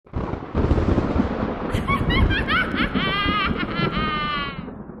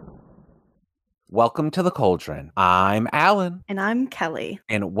Welcome to the Cauldron. I'm Alan. And I'm Kelly.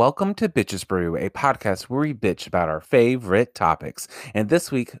 And welcome to Bitches Brew, a podcast where we bitch about our favorite topics. And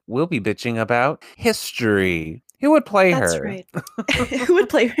this week, we'll be bitching about history. Who would play That's her? right. Who would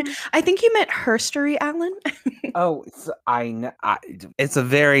play her? I think you meant herstory, Alan. Oh, it's a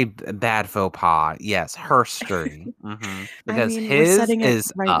very bad faux pas. Yes, herstory. Because We're his setting it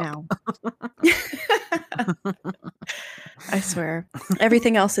is right up. now. I swear.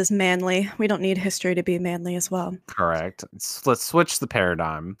 Everything else is manly. We don't need history to be manly as well. Correct. Let's switch the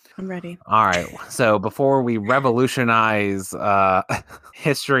paradigm. I'm ready. All right. So before we revolutionize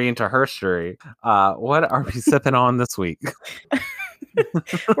history into herstory, what are we sipping on this week?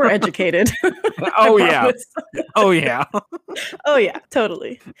 We're educated. Oh yeah. Oh yeah. Oh yeah,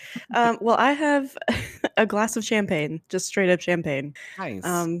 totally. Well, I have a glass of champagne, just straight up champagne. Nice.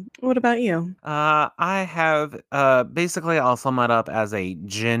 What about you? I have basically I'll sum it up as a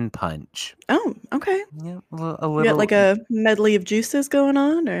gin punch. Oh, okay. Yeah, a You little. got like a medley of juices going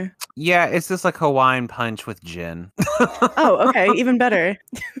on, or? Yeah, it's just like Hawaiian punch with gin. Oh, okay, even better.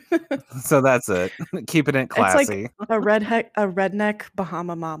 So that's it. Keeping it classy. It's like a redneck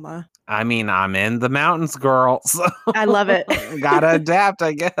Bahama Mama. I mean, I'm in the mountains, girl. So I love it. Gotta adapt,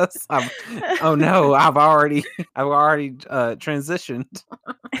 I guess. Oh no, I've already transitioned.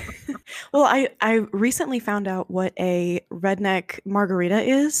 Well, I recently found out what a redneck margarita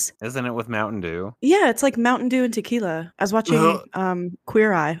is. Isn't it with Mountain Dew? Yeah, it's like Mountain Dew and tequila. I was watching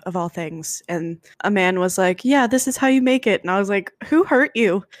Queer Eye of all things, and a man was like, "Yeah, this is how you make it." And I was like, "Who hurt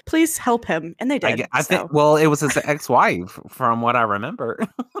you? Please help him." And they did. I think. Well, it was his ex-wife, from what I remember.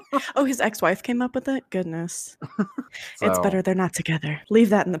 Oh, his ex-wife came up with it? Goodness. It's better they're not together. Leave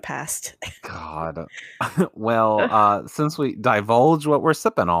that in the past. God. Well, since we divulge what we're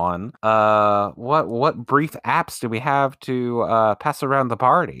sipping on, what brief apps do we have to pass around the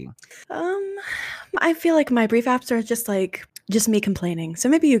party? I feel like my brief apps are just me complaining. So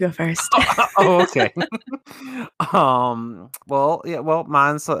maybe you go first. Oh, okay. Well,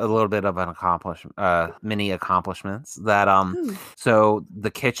 mine's a little bit of an mini accomplishments that so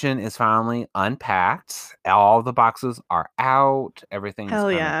the kitchen is finally unpacked. All the boxes are out. Everything's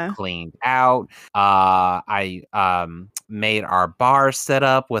cleaned out. I made our bar set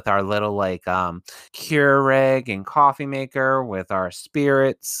up with our little Keurig and coffee maker with our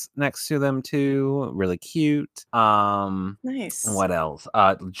spirits next to them too. Really cute. Nice. What else?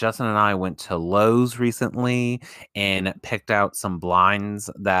 Justin and I went to Lowe's recently and picked out some blinds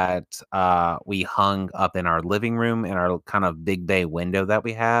that we hung up in our living room in our kind of big bay window that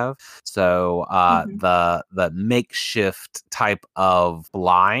we have. So the makeshift type of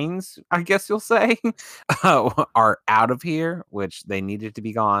blinds, I guess you'll say, are out of here, which they needed to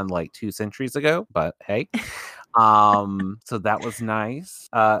be gone like 2 centuries ago. But hey. So that was nice.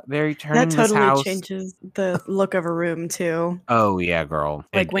 Very turning that totally this house changes the look of a room too. Oh yeah, girl.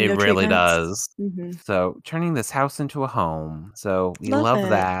 Like It really treatments. does. So turning this house into a home. So we Love love it.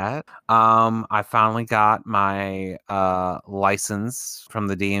 that. I finally got my license from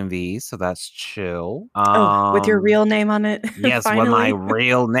the DMV, so that's chill. With your real name on it. Yes, with my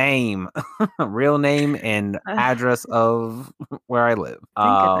real name. Real name and address of where I live.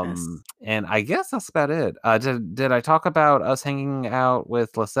 Thank goodness. And I guess that's about it. Did I talk about us hanging out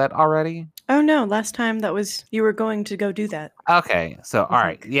with Lisette already? Oh no, last time you were going to go do that. Okay, so all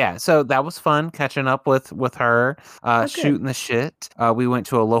right, yeah, so that was fun catching up with her, shooting the shit. We went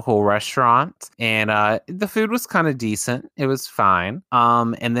to a local restaurant, and the food was kind of decent. It was fine.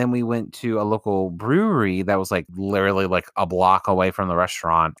 And then we went to a local brewery that was like literally like a block away from the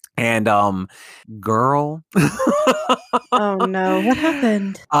restaurant. And girl, oh no, what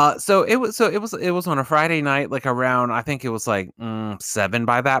happened? So it was on a Friday night, like around I think it was like 7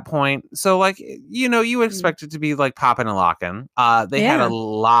 by that point. So like you would expect it to be like popping and locking. They had a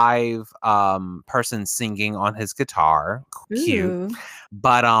live person singing on his guitar. Cute. Ooh.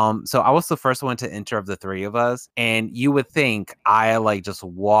 But so I was the first one to enter of the 3 of us, and you would think I like just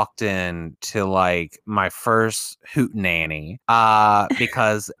walked in to like my first hootenanny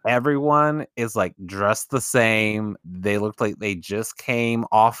because everyone is like dressed the same. They looked like they just came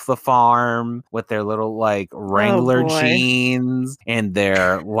off the farm with their little like Wrangler jeans and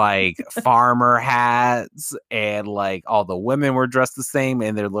their like farmer hats, and like all the women were dressed the same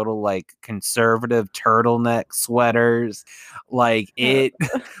in their little like conservative turtleneck sweaters. Like it it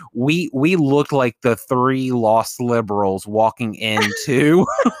we looked like the three lost liberals walking into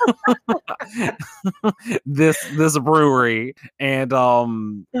this brewery, and Oh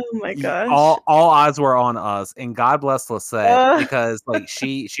my gosh. all eyes were on us, and God bless Lisette, because like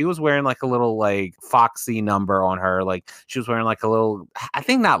she was wearing like a little like Foxy number on her, like she was wearing like a little, I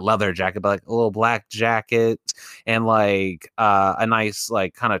think not leather jacket, but like a little black jacket, and like a nice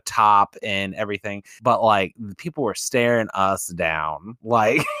like kind of top and everything, but like people were staring us down,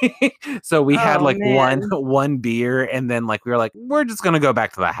 like so we had Oh like man. one beer, and then like we were like, we're just gonna go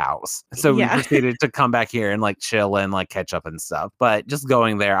back to the house, so we Yeah. proceeded to come back here and like chill and like catch up and stuff. But just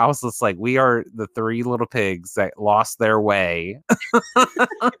going there, I was just like, we are the three little pigs that lost their way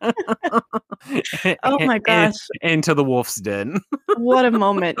Oh my gosh. into the wolf's den. What a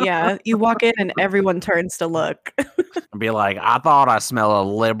moment. Yeah. You walk in and everyone turns to look. And be like, I thought I smell a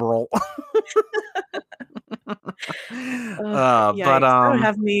liberal. Yikes. But That would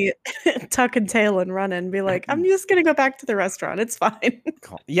have me tuck and tail and run and be like, I'm just gonna go back to the restaurant. It's fine.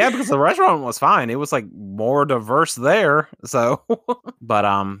 yeah, because the restaurant was fine. It was like more diverse there. So but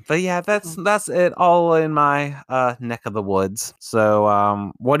yeah, that's it all in my neck of the woods.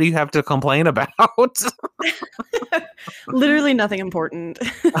 So what do you have to complain about? Literally nothing important.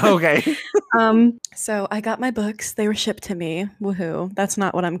 Okay. So I got my books. They were shipped to me. Woohoo. That's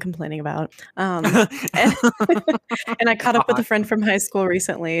not what I'm complaining about. And I caught up with a friend from high school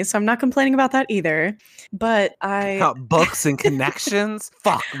recently, so I'm not complaining about that either. But books and connections.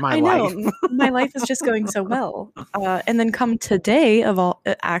 Fuck my I know life. my life is just going so well. And then come today of all,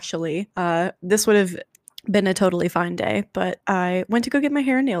 actually, this would have been a totally fine day, but I went to go get my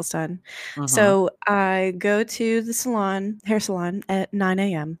hair and nails done. So I go to the hair salon at 9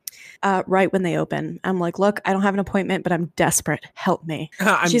 a.m. Right when they open. I'm like, look, I don't have an appointment, but I'm desperate. Help me.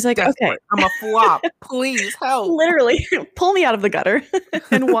 She's like, desperate. okay. I'm a flop. Please help. Literally, pull me out of the gutter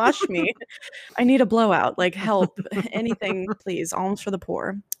and wash me. I need a blowout. Like, help. Anything, please. Alms for the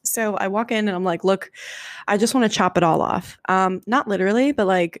poor. So I walk in and I'm like, look, I just want to chop it all off. Not literally, but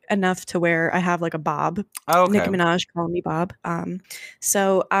like enough to where I have like a bob. Okay. Nicki Minaj calling me Bob.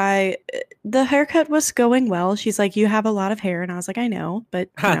 So the haircut was going well. She's like, you have a lot of hair. And I was like, I know, but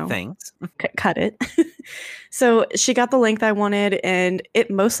you know, thanks. Cut it. So she got the length I wanted and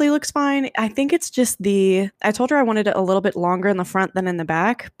it mostly looks fine. I think it's just I told her I wanted it a little bit longer in the front than in the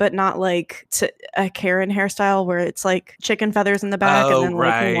back, but not like a Karen hairstyle where it's like chicken feathers in the back and then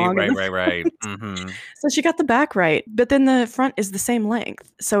right. Mm-hmm. So she got the back right, but then the front is the same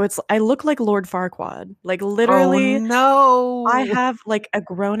length. So I look like Lord Farquaad. Like literally, oh no, I have like a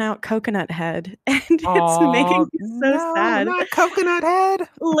grown out coconut head and it's making me so sad. Not coconut head.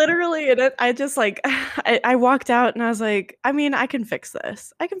 Literally, and I just like, I walked out and I was like, I mean, I can fix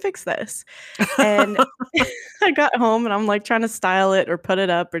this. And I got home and I'm like trying to style it or put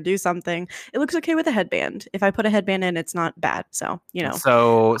it up or do something. It looks okay with a headband. If I put a headband in, it's not bad. So, you know.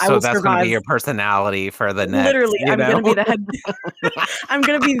 So that's going to be your personality for the next. Literally, I'm going to be the head. I'm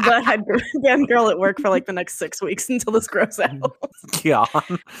going to be the headband girl at work for like the next 6 weeks until this grows out. Yeah.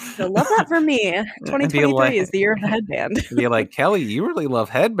 So love that for me. 2023 is the year of the headband. Be like, Kelly, you really love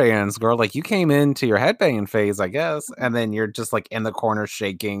headbands, girl. Like you came into your headband phase, I guess, and then you're just like in the corner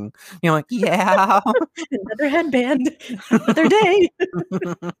shaking. You're like, yeah, another headband, another day.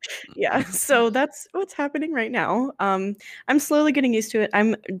 Yeah, so that's what's happening right now. I'm slowly getting used to it.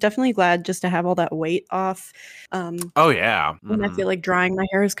 I'm definitely glad just to have all that weight off. Oh yeah. And I feel like drying my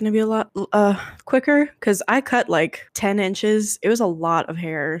hair is going to be a lot quicker because I cut like 10 inches. It was a lot of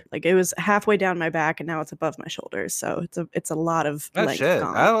hair. Like it was halfway down my back and now it's above my shoulders. So it's a lot of length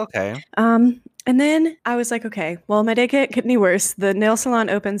gone. Oh, okay. And then I was like, okay, well, my day can't get any worse. The nail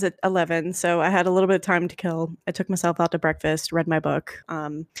salon opens at 11, so I had a little bit of time to kill. I took myself out to breakfast, read my book.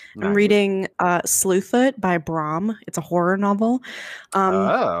 I'm reading Slewfoot by Bram. It's a horror novel.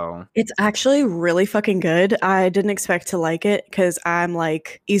 It's actually really fucking good. I didn't expect to like it because I'm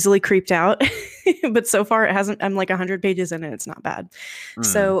like easily creeped out. But so far it hasn't. I'm like 100 pages in and it's not bad.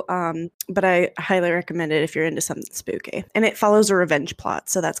 So, but I highly recommend it if you're into something spooky. And it follows a revenge plot,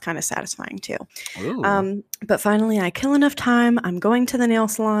 so that's kind of satisfying too. But finally I kill enough time. I'm going to the nail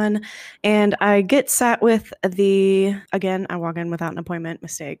salon and I get sat with again, I walk in without an appointment,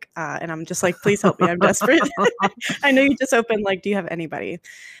 mistake. And I'm just like, please help me. I'm desperate. I know you just opened, like, do you have anybody?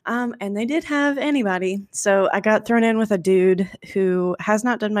 And they did have anybody. So I got thrown in with a dude who has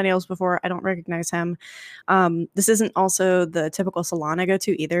not done my nails before. I don't recognize him. This isn't also the typical salon I go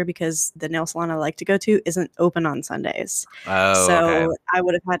to either because the nail salon I like to go to isn't open on Sundays. So okay. I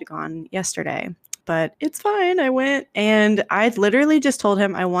would have had to gone yesterday. but it's fine. I went and I literally just told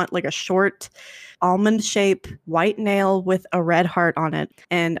him I want like a short almond shape white nail with a red heart on it.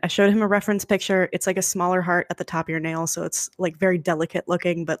 And I showed him a reference picture. It's like a smaller heart at the top of your nail. So it's like very delicate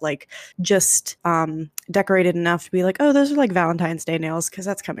looking, but like just decorated enough to be like, oh, those are like Valentine's Day nails because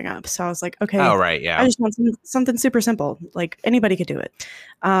that's coming up. So I was like, okay, Oh, right. Yeah. I just want something super simple. Like anybody could do it.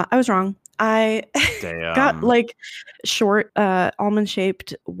 I was wrong. I got Damn. like short almond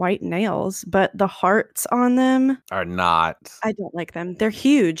shaped white nails, but the hearts on them Are not. I don't like them. They're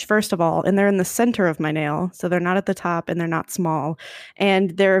huge, first of all, and they're in the center of my nail. So they're not at the top and they're not small.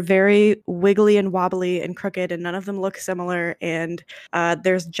 And they're very wiggly and wobbly and crooked, and none of them look similar. And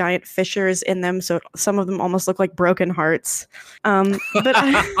there's giant fissures in them. So some of them almost look like broken hearts. But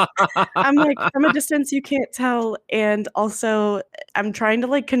I'm like, from a distance, you can't tell. And also, I'm trying to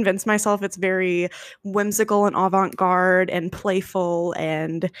like convince myself it's very whimsical and avant garde and playful.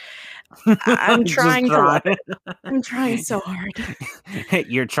 And I'm Just trying to love trying. it. I'm trying so hard.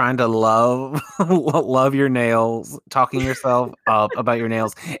 You're trying to love your nails, talking yourself up about your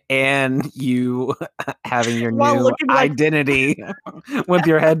nails, and you having your While new looking like identity with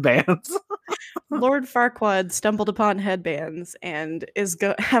your headbands. Lord Farquaad stumbled upon headbands and is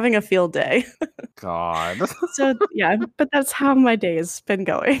having a field day. God. So yeah, but that's how my day has been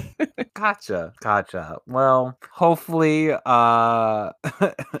going. Gotcha. Well, hopefully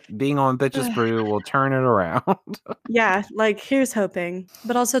being on Bitches Brew will turn it around. Yeah, like here's hoping.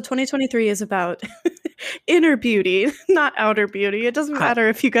 But also 2023 is about inner beauty, not outer beauty. It doesn't matter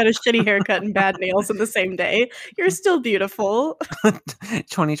if you got a shitty haircut and bad nails in the same day. You're still beautiful.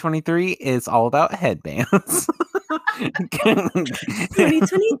 2023 is all about headbands.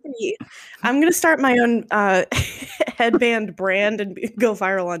 2023. I'm gonna start my own headband brand and go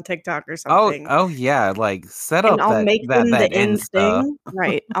viral on TikTok or something. Oh yeah, like set up And I'll make them the in Insta. thing.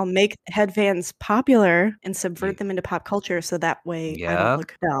 Right. I'll make headbands popular and subvert them into pop culture so that way I don't Yeah,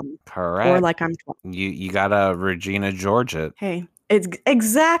 look dumb or correct. like I'm 12. You gotta Regina George it. Hey, it's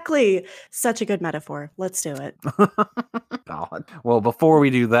exactly such a good metaphor. Let's do it. God. Well, before we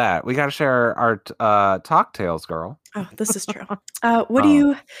do that, we gotta share our talk tales, girl. Oh, this is true.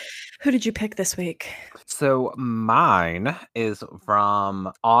 Who did you pick this week? So mine is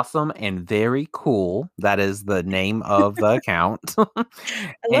from Awesome and Very Cool. That is the name of the account. I love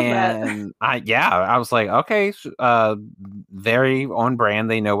that. And I was like, okay, very on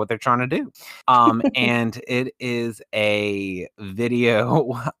brand. They know what they're trying to do. And it is a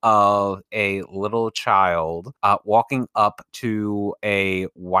video of a little child walking up to a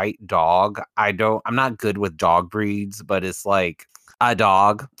white dog. I'm not good with dog breeds, but it's like a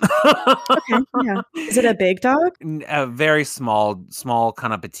dog. Okay, yeah. Is it a big dog? A very small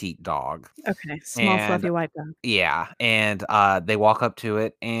kind of petite dog. Okay, small fluffy white dog. Yeah, and they walk up to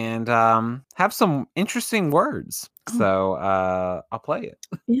it and have some interesting words. Oh. So I'll play it.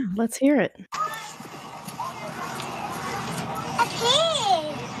 Yeah, let's hear it. A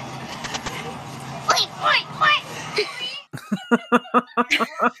pig. Wait.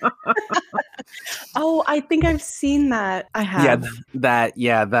 Oh, I think I've seen that. I have. That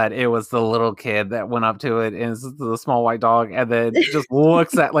it was the little kid that went up to it and it's the small white dog and then just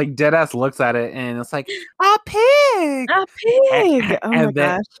looks at like dead ass looks at it and it's like a pig. A pig. Oh my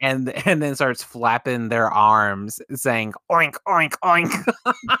then, gosh. And then starts flapping their arms saying oink oink oink.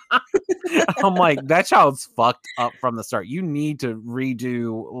 I'm like, that child's fucked up from the start. You need to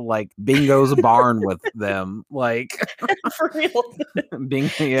redo like Bingo's barn with them. Like For real.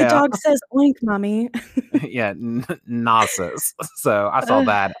 The dog says oink, mommy. Yeah, Nasus. So I saw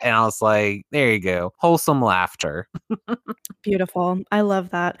that and I was like, there you go. Wholesome laughter. Beautiful. I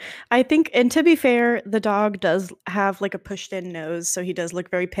love that. I think, and to be fair, the dog does have like a pushed in nose, so he does look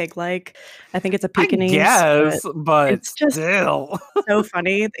very pig like. I think it's a Pekingese. Yes, but it's just still so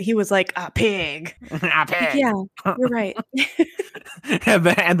funny that he was like a pig. A pig. Yeah, you're right.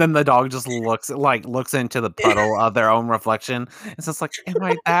 and then the dog just looks into the puddle of their own reflection. It's just like, am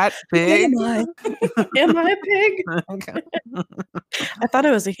I that big? Am I a pig? I thought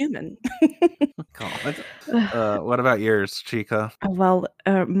I was a human. God. What about yours, Chica? Well,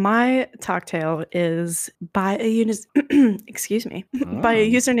 my talk tale is by a excuse me, by a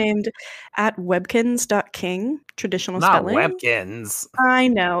user named at webkins.king, traditional Not spelling. Webkins. I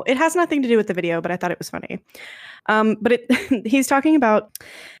know. It has nothing to do with the video, but I thought it was funny. But he's talking about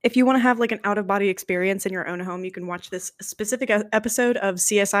if you want to have like an out-of-body experience in your own home, you can watch this specific episode of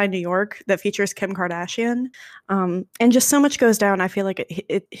CSI New York that features Kim Kardashian. And just so much goes down. I feel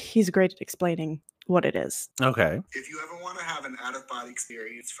like he's great at explaining what it is. Okay. If you ever want to have an out-of-body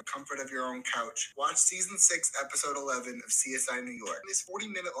experience for comfort of your own couch, watch season 6, episode 11 of CSI New York. In this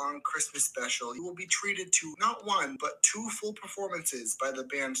 40-minute-long Christmas special, you will be treated to not one, but 2 full performances by the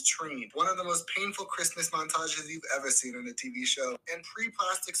band Train. One of the most painful Christmas montages you've ever seen on a TV show. And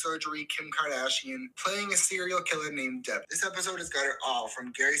pre-plastic surgery Kim Kardashian playing a serial killer named Deb. This episode has got it all,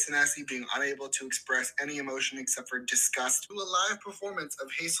 from Gary Sinise being unable to express any emotion except for disgust, to a live performance of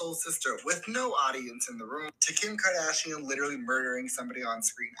Hey Soul Sister with no audience in the room, to Kim Kardashian literally murdering somebody on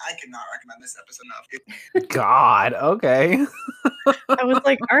screen. I cannot recommend this episode enough. God, okay. I was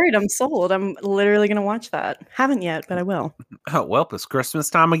like, all right, I'm sold. I'm literally going to watch that. Haven't yet, but I will. Oh, well, it's Christmas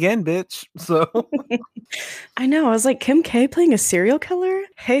time again, bitch. So I know. I was like, Kim K playing a serial killer?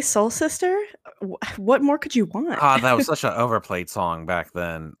 Hey, Soul Sister? What more could you want? that was such an overplayed song back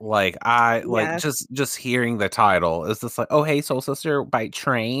then. Like just hearing the title is just like, oh hey, Soul Sister by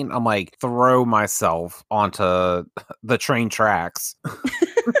Train. I'm like, throw myself onto the train tracks.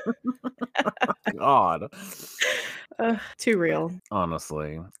 God. Too real.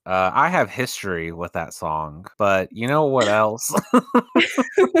 Honestly. I have history with that song, but you know what else?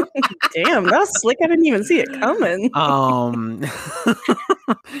 Damn, that was slick. I didn't even see it coming.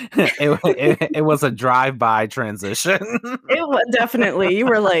 It was a drive-by transition. It was definitely. You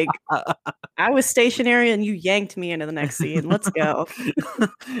were like, I was stationary and you yanked me into the next scene. Let's go.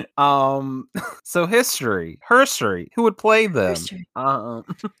 So Herstory, who would play them?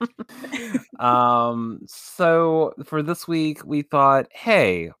 So for this week we thought,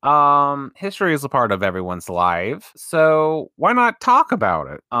 hey, history is a part of everyone's life, so why not talk about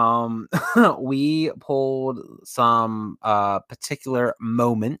it? We pulled some particular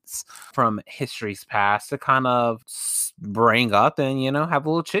moments from history's past to kind of bring up and, you know, have a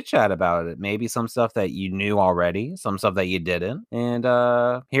little chit chat about it. Maybe some stuff that you knew already, some stuff that you didn't. And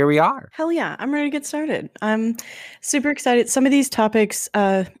here we are. Hell yeah, I'm ready to get started. I'm super excited. Some of these topics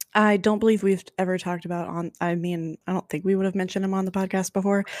I don't believe we've ever talked about on, I mean, I don't think we would have mentioned them on the podcast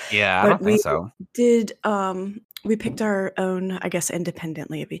before. Yeah, I don't think so. Did we picked our own, I guess,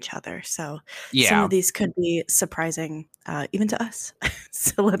 independently of each other. So some of these could be surprising, even to us.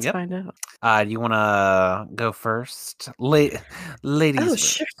 So let's find out. Do you want to go first? Ladies Oh, first.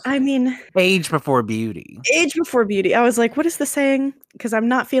 sure. I mean, age before beauty. Age before beauty. I was like, what is the saying? Because I'm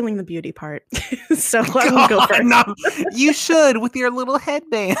not feeling the beauty part. So I will go first. No, you should, with your little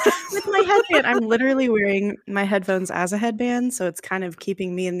headband. With my headband. I'm literally wearing my headphones as a headband. So it's kind of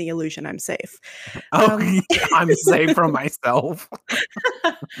keeping me in the illusion I'm safe. I'm safe from myself.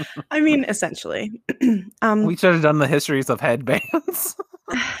 I mean, essentially. We should have done the histories of headbands.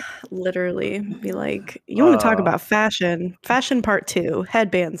 Literally be like, you want to talk about fashion part 2,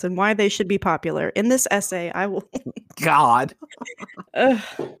 headbands and why they should be popular. In this essay, I will. God.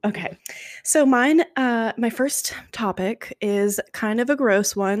 Okay. So mine, my first topic is kind of a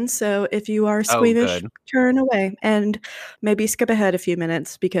gross one. So if you are squeamish, turn away and maybe skip ahead a few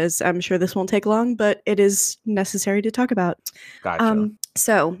minutes because I'm sure this won't take long, but it is necessary to talk about. Gotcha.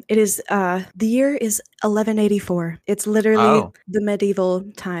 So it is, the year is 1184. It's literally the medieval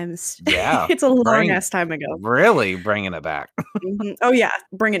times. Yeah. It's a long ass time ago. Really bringing it back. Oh yeah.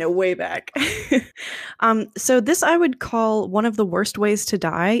 Bringing it way back. So this I would call one of the worst ways to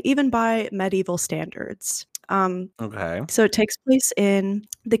die, even by medieval standards. Okay. So it takes place in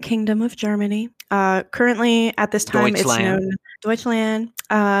the Kingdom of Germany. Currently at this time, it's known Deutschland.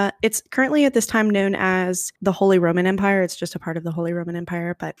 It's currently at this time known as the Holy Roman Empire. It's just a part of the Holy Roman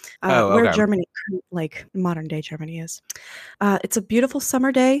Empire, but where Germany, like modern day Germany is. It's a beautiful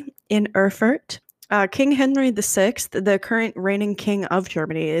summer day in Erfurt. King Henry VI, the current reigning king of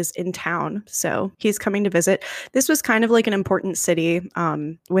Germany, is in town, so he's coming to visit. This was kind of like an important city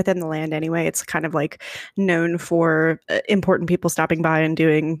within the land anyway. It's kind of like known for important people stopping by and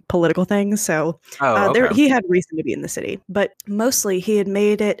doing political things, so he had reason to be in the city. But mostly he had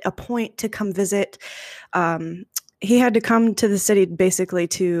made it a point to come visit. He had to come to the city basically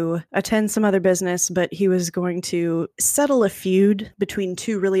to attend some other business, but he was going to settle a feud between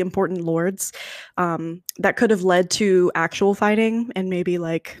 2 really important lords that could have led to actual fighting and maybe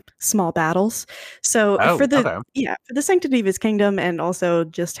like small battles. So for the sanctity of his kingdom and also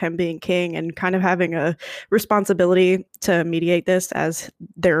just him being king and kind of having a responsibility to mediate this as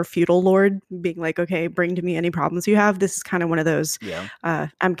their feudal lord, being like, okay, bring to me any problems you have. This is kind of one of those,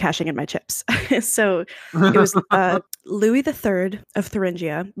 I'm cashing in my chips. So it was Louis III of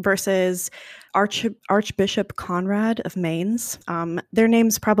Thuringia versus Archbishop Conrad of Mainz. Their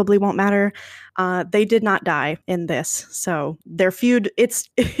names probably won't matter. They did not die in this, so their feud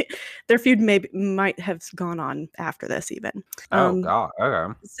might have gone on after this even. Oh God.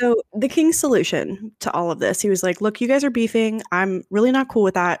 Okay. So the king's solution to all of this, he was like, look, you guys are beefing. I'm really not cool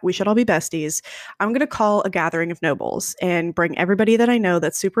with that. We should all be besties. I'm going to call a gathering of nobles and bring everybody that I know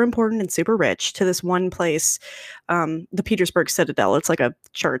that's super important and super rich to this one place, the Petersburg Citadel. It's like a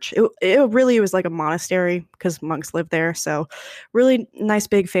church. It really was like a monastery because monks live there. So really nice,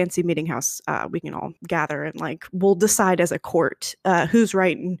 big, fancy meeting house. We can all gather and like we'll decide as a court who's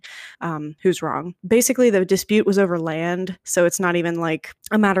right and who's wrong. Basically, the dispute was over land, so it's not even like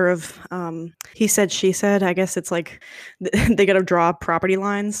a matter of he said, she said. I guess it's like they got to draw property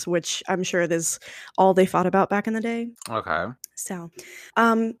lines, which I'm sure is all they fought about back in the day. Okay. So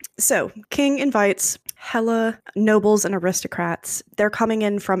King invites hella nobles and aristocrats. They're coming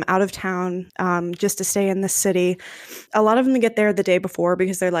in from out of town just to stay in the city. A lot of them get there the day before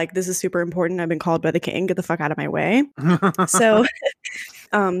because they're like, this is super important. I've been called by the king. Get the fuck out of my way. So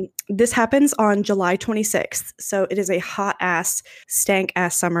this happens on July 26th. So it is a hot ass, stank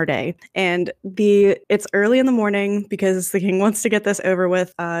ass summer day. And it's early in the morning because the king wants to get this over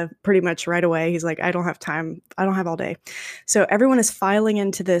with pretty much right away. He's like, I don't have time. I don't have all day. So everyone is filing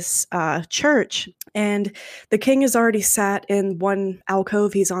into this church, and the king is already sat in one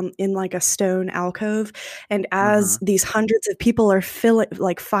alcove. He's in like a stone alcove. And as these hundreds of people are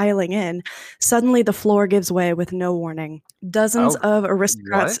filing in, suddenly the floor gives way with no warning. Dozens of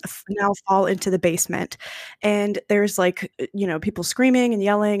aristocrats now fall into the basement, and there's like, people screaming and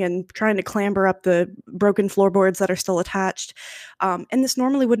yelling and trying to clamber up the broken floorboards that are still attached. And this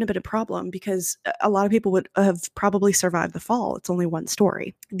normally wouldn't have been a problem because a lot of people would have probably survived the fall. It's only one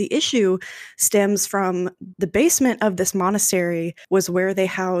story. The issue stems from the basement of this monastery was where they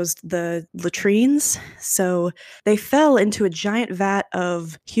housed the latrines. So they fell into a giant vat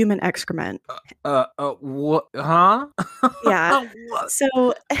of human excrement. What? Huh? Yeah.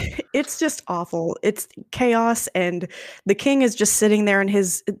 So it's just awful. It's chaos, and the king is just sitting there, and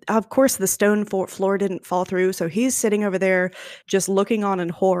of course the stone floor didn't fall through, so he's sitting over there just looking on in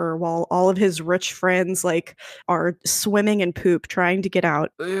horror while all of his rich friends are swimming in poop trying to get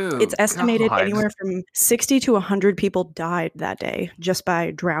out. Ew, it's estimated God. anywhere from 60 to 100 people died that day just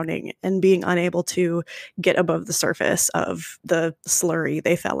by drowning and being unable to get above the surface of the slurry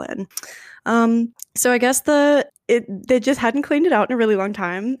they fell in. So I guess they just hadn't cleaned it out in a really long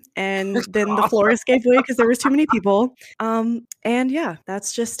time, and then the floors gave way because there was too many people. And yeah,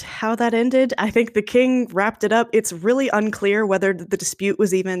 that's just how that ended. I think the king wrapped it up. It's really unclear whether the dispute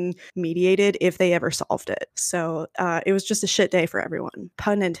was even mediated, if they ever solved it. So it was just a shit day for everyone,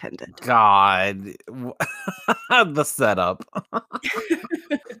 pun intended. God, the setup.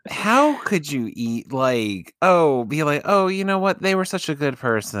 How could you be like, oh, you know what? They were such a good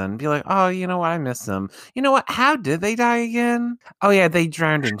person. Be like, oh, you know what? I miss them. You know what? How did they die again? Oh, yeah, they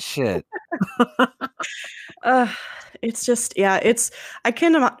drowned in shit. It's just, I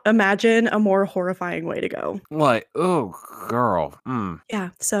can't imagine a more horrifying way to go. Like, oh, girl. Yeah,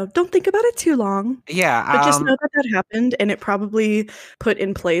 so don't think about it too long. Yeah. But just know that happened, and it probably put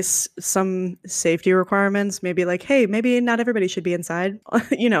in place some safety requirements. Maybe like, hey, maybe not everybody should be inside.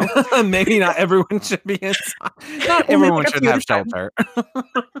 Maybe not everyone should be inside. Not everyone should have shelter.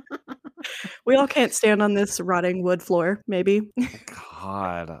 We all can't stand on this rotting wood floor, maybe.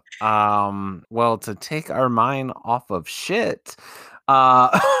 God. Well, to take our mind off of shit,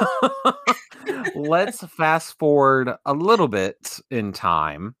 let's fast forward a little bit in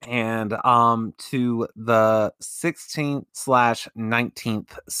time and to the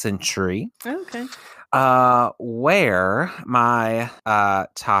 16th/19th century. Okay. Where my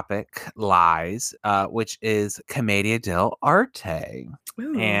topic lies, which is Commedia dell'arte.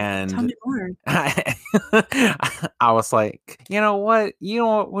 Ooh, And tell me more. I was like, you know what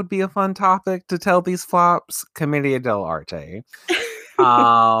would be a fun topic to tell these flops? Commedia dell'arte.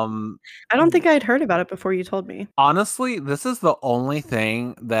 I don't think I'd heard about it before you told me. Honestly, this is the only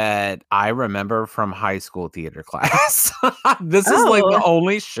thing that I remember from high school theater class. This is like the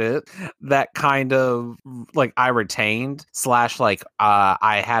only shit that kind of like I retained /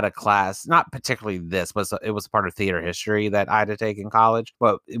 I had a class, not particularly this, but it was part of theater history that I had to take in college.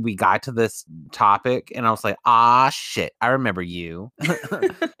 But we got to this topic and I was like, shit, I remember you.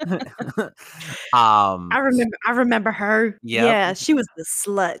 I remember her. Yep. Yeah, she was the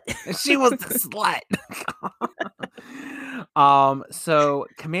slut. She was the slut. So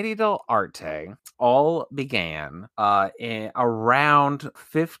Commedia dell'arte all began in around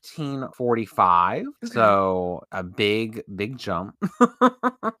 1545. Okay. So a big jump.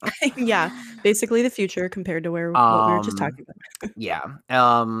 Yeah, basically the future compared to what we were just talking about. Yeah.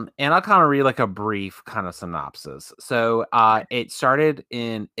 And I'll kind of read like a brief kind of synopsis. So it started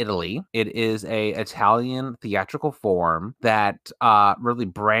in Italy. It is a Italian theatrical form that really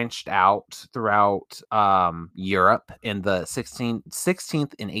branched out throughout Europe in the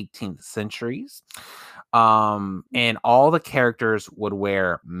 16th and 18th centuries. And all the characters would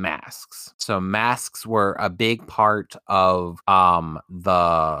wear masks. So masks were a big part of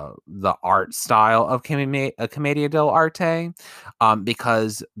the art style of Commedia dell'arte,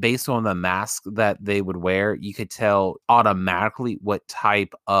 because based on the mask that they would wear, you could tell automatically what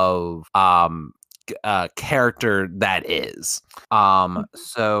type of character that is.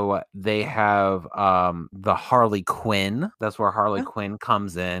 So they have the Harley Quinn. That's where Harley Quinn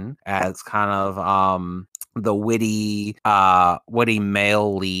comes in as kind of the witty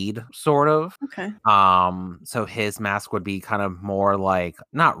male lead, sort of. Okay. So his mask would be kind of more like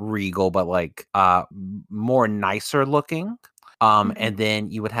not regal, but like more nicer looking. And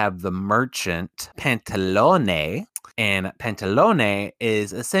then you would have the merchant Pantalone. And Pantalone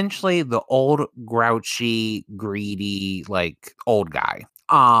is essentially the old, grouchy, greedy, like old guy.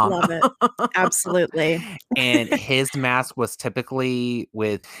 Love it. Absolutely. And his mask was typically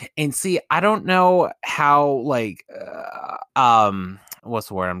with, and see, I don't know how, like, what's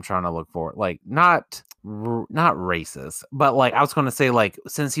the word I'm trying to look for? Like, not racist, but like I was going to say, like,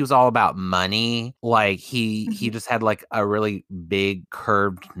 since he was all about money, like he just had like a really big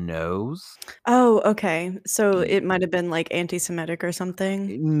curved nose. Oh, okay. So it might have been like anti-Semitic or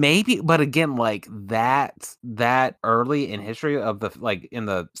something. Maybe, but again, like that early in history of the, like, in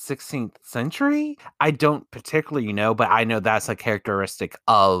the 16th century, I don't particularly know, but I know that's a characteristic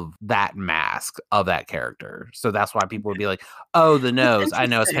of that mask of that character. So that's why people would be like, "Oh, the nose, I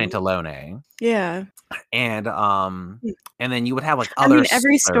know it's Pantalone." Yeah. And then you would have like I other mean,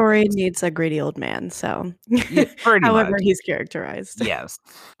 every story needs a greedy old man, so pretty however much. he's characterized. Yes.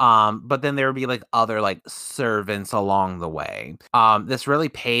 But then there would be like other like servants along the way. This really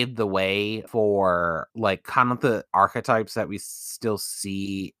paved the way for like kind of the archetypes that we still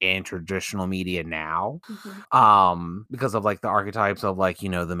see in traditional media now. Because of like the archetypes of, like, you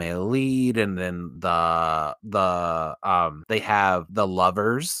know, the male lead, and then they have the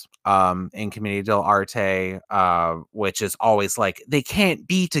lovers in Commedia dell'arte, which is always like they can't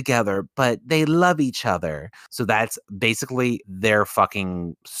be together, but they love each other. So that's basically their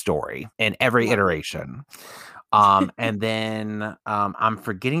fucking story in every iteration. And then I'm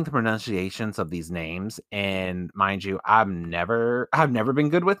forgetting the pronunciations of these names, and mind you, I've never been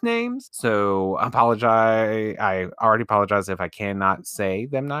good with names, so I already apologize if I cannot say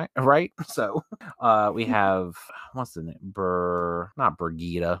them right. So we have, what's the name? Not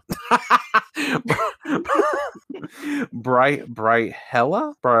Brigida.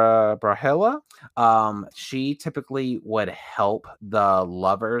 Brahella. She typically would help the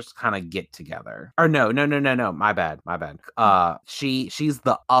lovers kind of get together. Or no, my bad. She's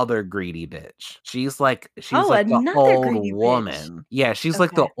the other greedy bitch. She's like the old woman. Bitch. Yeah, she's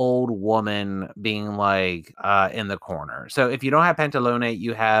like the old woman being like in the corner. So if you don't have Pantalone,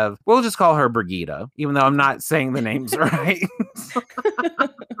 you have, we'll just call her Brigida, even though I'm not saying the names right.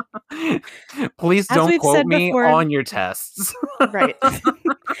 Please don't quote me on your tests. Right.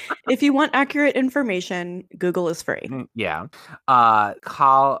 If you want accurate information, Google is free. Yeah.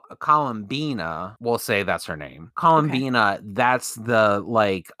 Columbina, we'll say that's her name. Columbina, that's the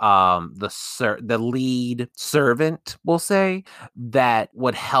like the lead servant, we'll say, that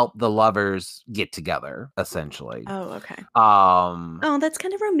would help the lovers get together, essentially. Oh, okay. Oh, that's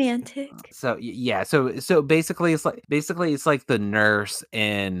kind of romantic. So yeah, so basically it's like the nurse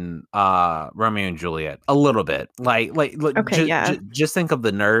in Romeo and Juliet, a little bit. Like okay, just think of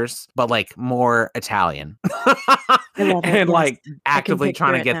the nurse, but like more Italian. I love it. And yes. like actively picture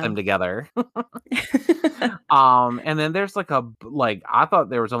trying to it get now. them together. And then there's like I thought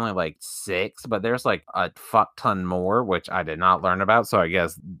there was only like 6, but there's like a fuck ton more, which I did not learn about, so I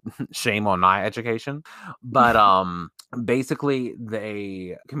guess shame on my education. But basically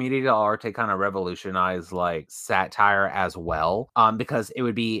the Commedia dell'arte kind of revolutionized like satire as well, because it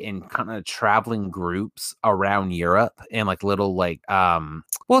would be in kind of traveling groups around Europe, and like little like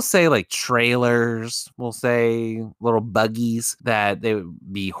we'll say like trailers, we'll say little buggies that they would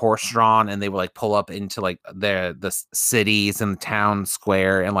be horse drawn, and they would like pull up into like the cities and the town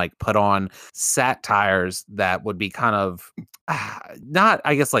square and like put on satires that would be kind of not,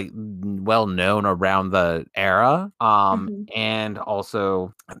 I guess, like well known around the era. And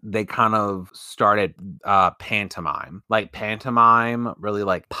also they kind of started pantomime. Like pantomime really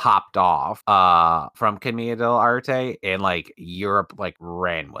like popped off from Commedia dell'arte, and like Europe like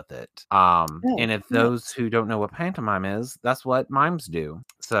ran with it. And if those who don't know what pantomime is, that's what mimes do.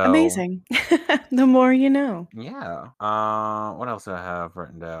 So amazing. The more you know. Yeah. What else do I have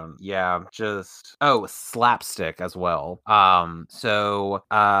written down? Yeah, just slapstick as well. So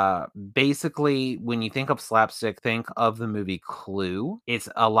basically when you think of slapstick, think of the movie Clue. It's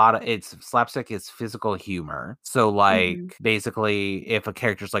slapstick is physical humor. So like basically if a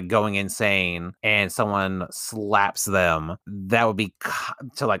character's like going insane and someone slaps them, that would be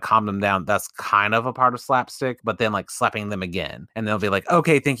to like calm them down. That's kind of a part of slapstick, but then like slapping them again and they'll be like,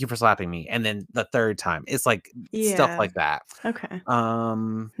 okay, thank you for slapping me. And then the third time it's like stuff like that. Okay.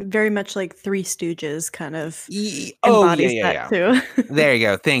 Very much like Three Stooges kind of embodies that too. There you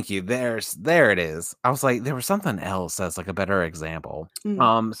go. Thank you. There it is. I was like, there was something else that's like a better example.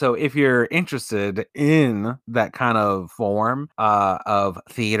 So if you're interested in that kind of form of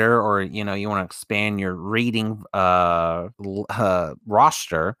theater, or you want to expand your reading roster,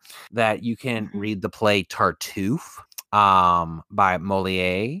 that you can read the play Tartuffe by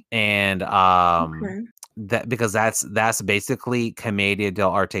Molière, and that because that's basically Commedia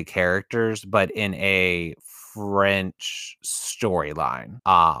dell'arte characters, but in a French storyline.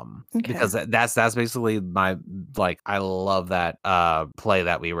 Because that's basically my I love that play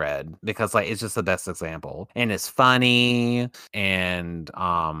that we read, because like it's just the best example, and it's funny, and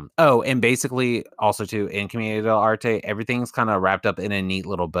and basically also too in Commedia dell'arte everything's kind of wrapped up in a neat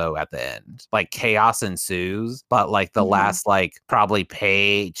little bow at the end. Like chaos ensues, but like the last like probably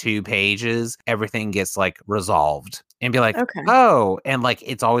 2 pages everything gets like resolved. And be like, oh, and like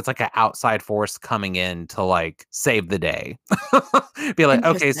it's always like an outside force coming in to like save the day. Be like,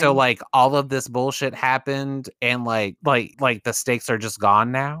 okay, so like all of this bullshit happened, and like the stakes are just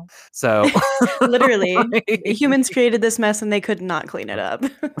gone now. So literally, humans created this mess and they could not clean it up.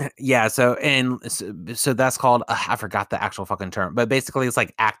 Yeah. So that's called I forgot the actual fucking term, but basically it's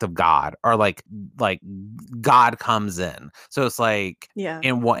like act of God, or like God comes in. So it's like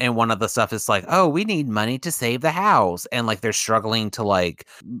and one of the stuff is like, oh, we need money to save the house. And like they're struggling to like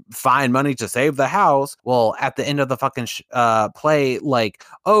find money to save the house. Well, at the end of the fucking play, like,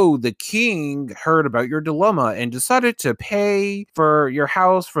 oh, the king heard about your dilemma and decided to pay for your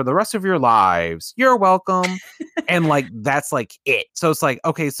house for the rest of your lives. You're welcome. And like that's like it. So it's like,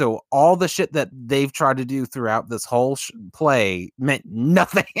 okay, so all the shit that they've tried to do throughout this whole play meant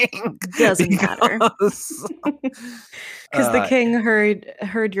nothing. Doesn't matter. Because the king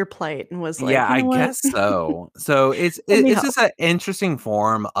heard your plight and was like, I guess so. So it's just an interesting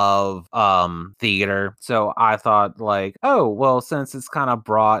form of theater. So I thought like, oh, well, since it's kind of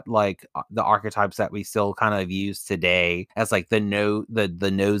brought like the archetypes that we still kind of use today, as like the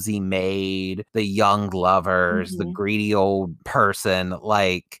nosy maid, the young lovers, the greedy old person,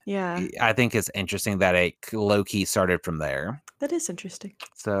 like I think it's interesting that it low-key started from there. That is interesting.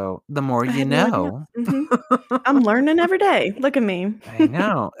 So the more you know. I'm learning every day. Look at me. I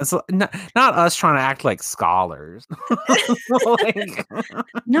know. It's not us trying to act like scholars.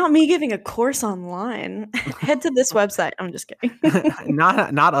 Not me giving a course online. Head to this website. I'm just kidding.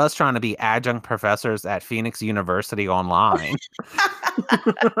 Not us trying to be adjunct professors at Phoenix University online.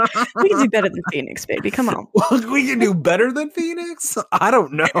 We can do better than Phoenix, baby. Come on. We can do better than Phoenix? I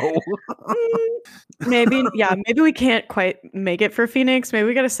don't know. Maybe we can't quite make it for Phoenix. Maybe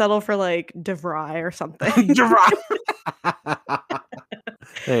we got to settle for like DeVry or something. DeVry.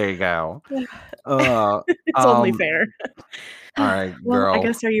 There you go. It's only fair. All right, well, girl. I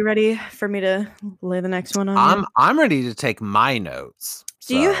guess, are you ready for me to lay the next one on you? I'm ready to take my notes.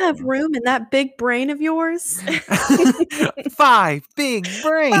 Do you have room in that big brain of yours? 5 big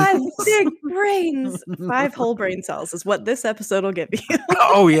brains. 5 big brains. 5 whole brain cells is what this episode will give you.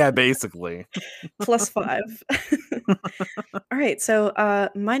 Oh, yeah, basically. Plus 5. All right, so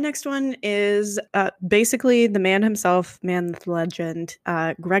my next one is basically the man himself, man with legend,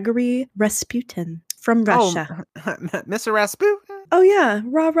 Gregory Rasputin from Russia. Oh, Mr. Rasputin? Oh, yeah.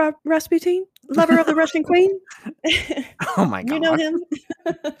 Rasputin, lover of the Russian queen. Oh, my God. You know him?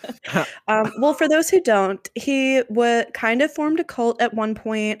 Well, for those who don't, he kind of formed a cult at one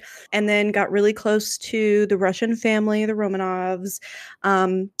point and then got really close to the Russian family, the Romanovs,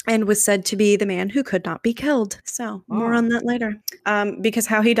 and was said to be the man who could not be killed. So more on that later. Because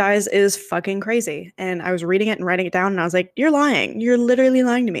how he dies is fucking crazy. And I was reading it and writing it down and I was like, you're lying. You're literally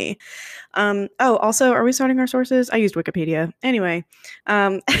lying to me. Also, are we starting our sources? I used Wikipedia. Anyway.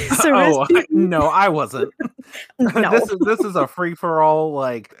 So no, I wasn't. No. This is a free-for-all,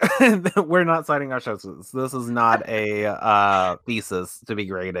 like, we're not citing our sources. This is not a thesis to be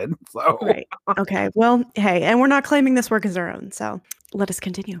graded. So Right. Okay. Well, hey, and we're not claiming this work as our own, so let us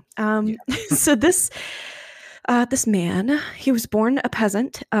continue. So this man, he was born a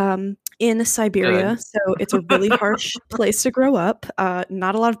peasant in Siberia, so it's a really harsh place to grow up.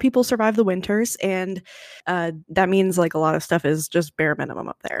 Not a lot of people survive the winters, and that means like a lot of stuff is just bare minimum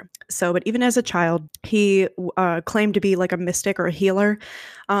up there. So, but even as a child, he claimed to be like a mystic or a healer,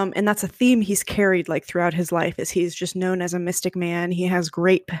 and that's a theme he's carried like throughout his life. Is he's just known as a mystic man. He has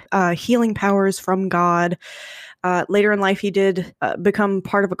great healing powers from God. Later in life, he did become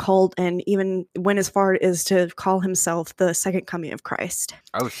part of a cult and even went as far as to call himself the second coming of Christ.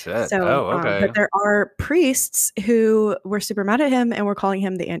 Oh, shit. So, okay. But there are priests who were super mad at him and were calling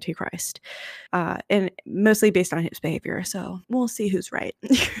him the Antichrist, and mostly based on his behavior. So we'll see who's right.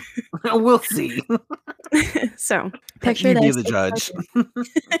 We'll see. So picture you that. be the judge.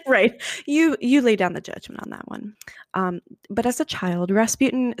 Right. You lay down the judgment on that one. But as a child,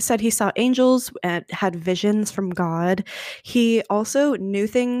 Rasputin said he saw angels and had visions from God. He also knew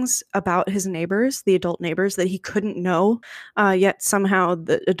things about his neighbors, the adult neighbors, that he couldn't know, yet somehow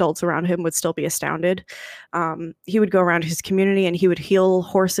the adults around him would still be astounded. He would go around his community and he would heal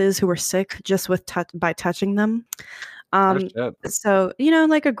horses who were sick just by touching them. So,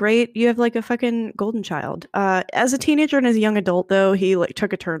 like you have like a fucking golden child. As a teenager and as a young adult, though, he like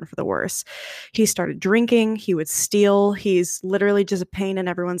took a turn for the worse. He started drinking. He would steal. He's literally just a pain in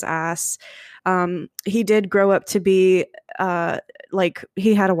everyone's ass. He did grow up to be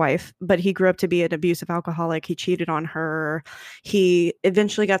he had a wife, but he grew up to be an abusive alcoholic. He cheated on her. He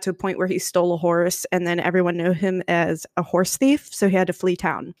eventually got to a point where he stole a horse, and then everyone knew him as a horse thief, so he had to flee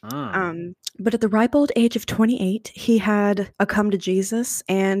town. But at the ripe old age of 28, he had a come to Jesus,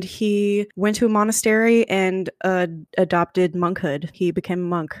 and he went to a monastery and adopted monkhood. He became a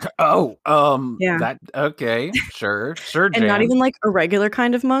monk. Yeah. Okay, sure, and Jan. not even like a regular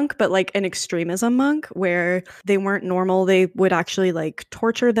kind of monk, but like an extremism monk, where they weren't normal. They would actually like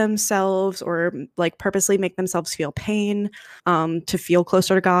torture themselves or like purposely make themselves feel pain to feel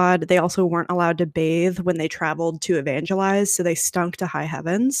closer to God. They also weren't allowed to bathe when they traveled to evangelize, so they stunk to high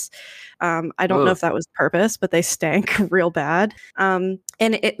heavens. I don't know if that was purpose, but they stank real bad. And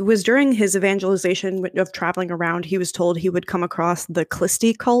it was during his evangelization of traveling around, he was told he would come across the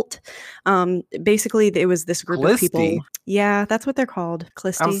Clisti cult. Basically, it was this group of people. Yeah, that's what they're called.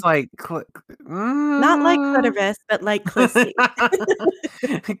 Clisti. I was like, not like clitoris, but like Clisti.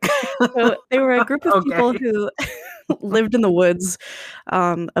 So they were a group of people who lived in the woods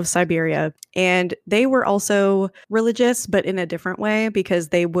of Siberia, and they were also religious, but in a different way, because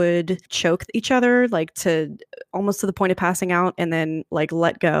they would choke each other like to almost to the point of passing out and then like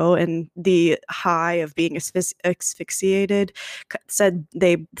let go, and the high of being asphyxiated said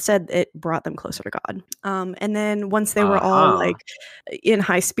it brought them closer to God. And then once they were all like in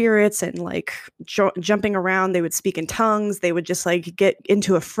high spirits and like jumping around, they would speak in tongues, they would just like get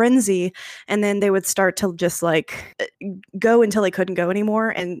into a frenzy, and then they would start to just like go until they couldn't go anymore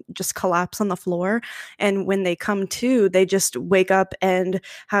and just collapse on the floor. And when they come to, they just wake up and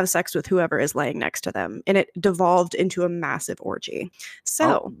have sex with whoever is laying next to them, and it devolved into a massive orgy.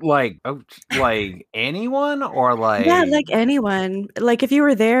 So like anyone, or like like anyone, like if you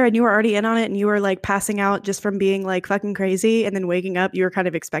were there and you were already in on it and you were like passing out just from being like fucking crazy, and then waking up, you were kind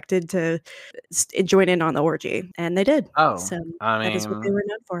of expected to join in on the orgy, and they did. So that is what they were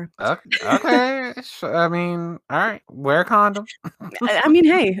known for. Okay. I mean, all right, wear a condom. I mean,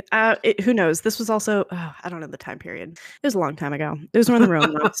 hey, who knows? This was also, I don't know the time period. It was a long time ago. It was when the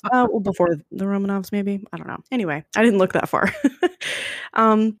Romanovs. Well, before the Romanovs, maybe. I don't know. Anyway, I didn't look that far.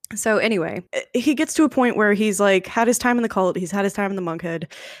 So anyway, he gets to a point where he's like had his time in the cult, he's had his time in the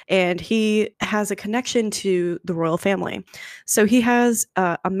monkhood, and he has a connection to the royal family. So he has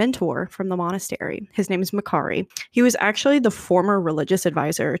a mentor from the monastery. His name is Makari. He was actually the former religious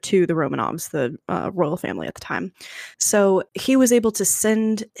advisor to the Romanovs, the royal family at the time. So he was able to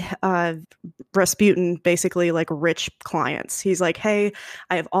send Rasputin basically like rich clients. He's like, hey,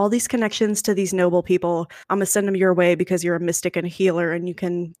 I have all these connections to these noble people. I'm gonna send them your way because you're a mystic and a healer, and you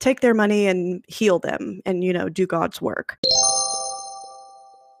can take their money and heal them and, do God's work.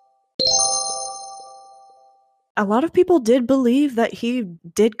 a lot of people did believe that he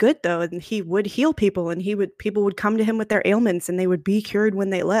did good though, and he would heal people, and people would come to him with their ailments and they would be cured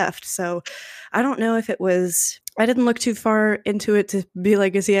when they left. So I don't know if it was, I didn't look too far into it to be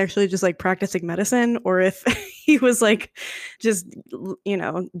like, is he actually just like practicing medicine, or if he was like just,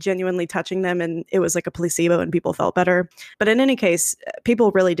 genuinely touching them and it was like a placebo and people felt better. But in any case,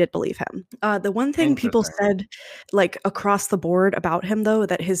 people really did believe him. The one thing people said like across the board about him though,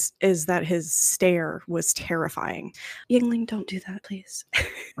 that his stare was terrifying. Yingling, don't do that, please.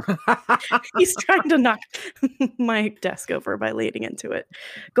 He's trying to knock my desk over by leaning into it.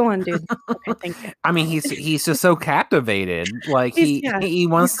 Go on, dude. Okay, thank you. I mean, he's just so captivated. Like he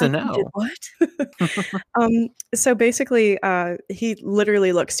wants to know. What? So basically, he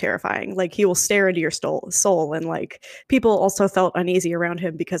literally looks terrifying. Like he will stare into your soul, and like people also felt uneasy around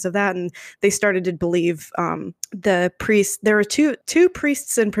him because of that, and they started to believe the priest. There were two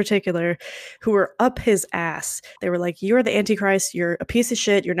priests in particular who were up his ass. They were like, "You're the Antichrist. You're a piece of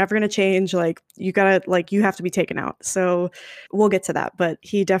shit. You're never gonna change. Like you have to be taken out." So we'll get to that, but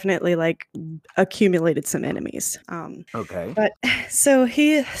he definitely like accumulated some enemies. Okay. But so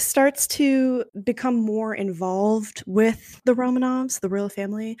he starts to become more involved with the Romanovs, the royal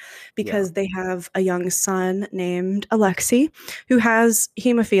family, because they have a young son named Alexei who has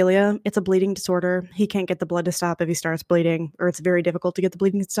hemophilia. It's a bleeding disorder. He can't get the blood to stop if he starts bleeding, or it's very difficult to get the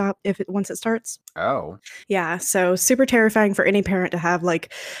bleeding to stop once it starts. Oh. Yeah, so super terrifying for any parent to have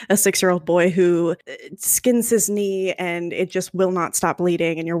like a 6-year-old boy who skins his knee and it just will not stop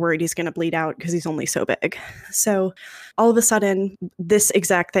bleeding, and you're worried he's going to bleed out because he's only so big. So all of a sudden, this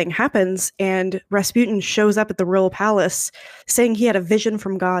exact thing happens, and Rasputin shows up at the royal palace saying he had a vision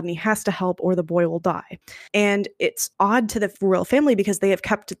from God and he has to help or the boy will die. And it's odd to the royal family because they have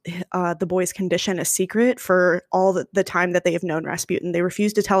kept the boy's condition a secret for all the time that they have known Rasputin. They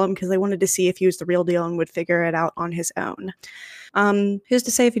refused to tell him because they wanted to see if he was the real deal and would figure it out on his own. Who's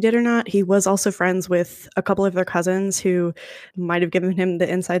to say if he did or not? He was also friends with a couple of their cousins who might have given him the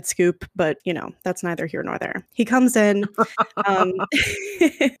inside scoop, but that's neither here nor there. He comes in.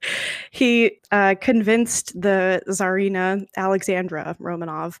 He convinced the Tsarina Alexandra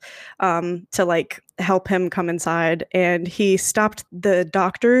Romanov to like help him come inside, and he stopped the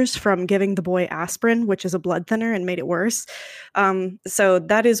doctors from giving the boy aspirin, which is a blood thinner, and made it worse. So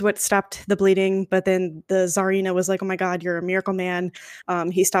that is what stopped the bleeding. But then the Tsarina was like, "Oh my God, you're a miracle man.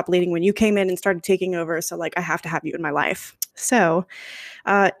 He stopped bleeding when you came in and started taking over. So like, I have to have you in my life." So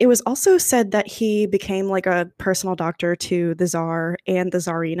it was also said that he became like a personal doctor to the Tsar and the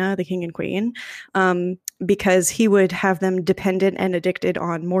Tsarina, the king and queen, because he would have them dependent and addicted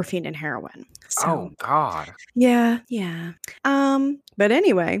on morphine and heroin. So, oh God. Yeah. But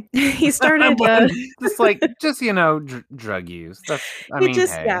anyway, he started drug use.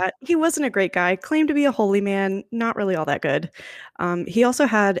 He wasn't a great guy. Claimed to be a holy man, not really all that good. He also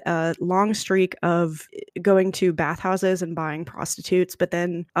had a long streak of going to bathhouses and buying prostitutes, but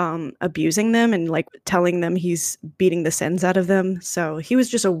then abusing them and like telling them he's beating the sins out of them. So he was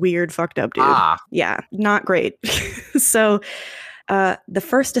just a weird, fucked up dude. Yeah, not great. So the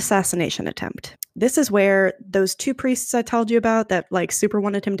first assassination attempt. This is where those two priests I told you about that like super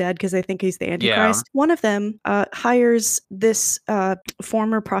wanted him dead because they think he's the Antichrist. Yeah. One of them hires this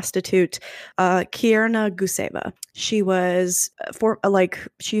former prostitute, Kierna Guseva. She was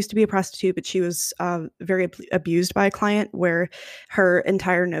she used to be a prostitute, but she was very abused by a client where her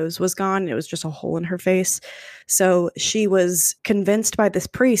entire nose was gone and it was just a hole in her face. So she was convinced by this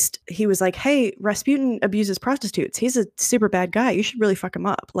priest. He was like, "Hey, Rasputin abuses prostitutes. He's a super bad guy. You should really fuck him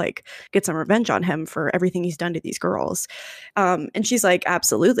up. Like, get some revenge on him for everything he's done to these girls." And she's like,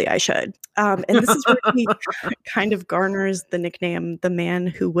 "Absolutely, I should." And this is where he kind of garners the nickname, the man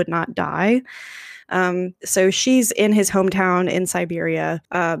who would not die. So she's in his hometown in Siberia.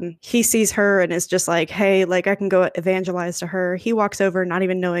 He sees her and is just like, "Hey, like I can go evangelize to her." He walks over, not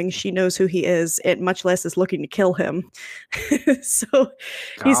even knowing she knows who he is, and much less is looking to kill him. So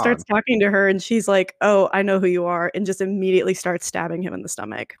he starts talking to her and she's like, "Oh, I know who you are," and just immediately starts stabbing him in the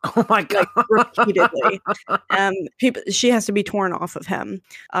stomach. Oh my God. Like, repeatedly. She has to be torn off of him.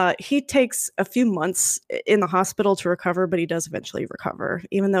 He takes a few months in the hospital to recover, but he does eventually recover,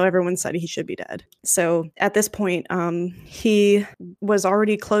 even though everyone said he should be dead. So at this point, he was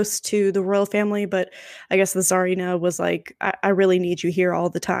already close to the royal family, but I guess the Tsarina was like, I really need you here all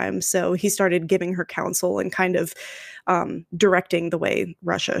the time. So he started giving her counsel and kind of directing the way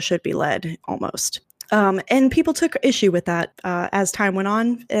Russia should be led almost. And people took issue with that as time went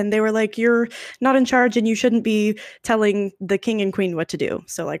on, and they were like, "You're not in charge and you shouldn't be telling the king and queen what to do.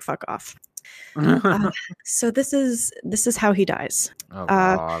 So like, fuck off." So this is how he dies. Oh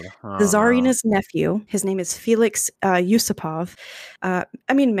God. The Tsarina's nephew, his name is Felix Yusupov. I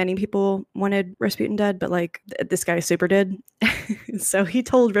mean, many people wanted Rasputin dead, but like this guy super did. So he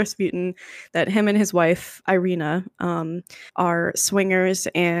told Rasputin that him and his wife Irina are swingers,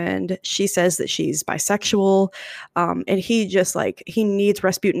 and she says that she's bisexual. And he just like he needs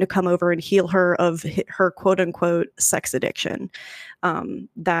Rasputin to come over and heal her of her quote unquote sex addiction.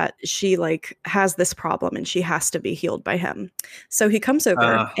 That she like has this problem and she has to be healed by him. So he comes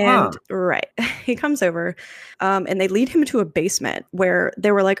over and he comes over and they lead him to a basement where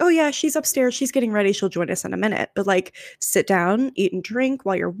they were like, oh yeah, she's upstairs, she's getting ready, she'll join us in a minute, but like sit down, eat and drink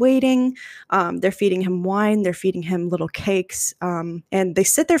while you're waiting. They're feeding him wine, they're feeding him little cakes, and they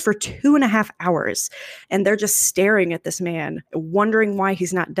sit there for 2.5 hours and they're just staring at this man wondering why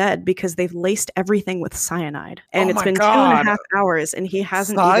he's not dead, because they've laced everything with cyanide and it's been 2.5 hours and he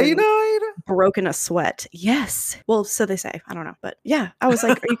hasn't even broken a sweat. Yes. Well, so they say. I don't know. But yeah, I was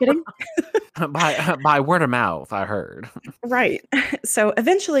like, are you kidding? by word of mouth, I heard. Right. So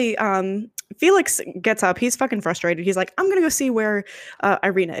eventually, Felix gets up. He's fucking frustrated. He's like, I'm going to go see where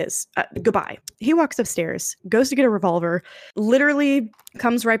Irina is. Goodbye. He walks upstairs, goes to get a revolver, literally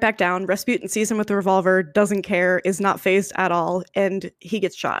comes right back down. Rasputin sees him with the revolver, doesn't care, is not fazed at all, and he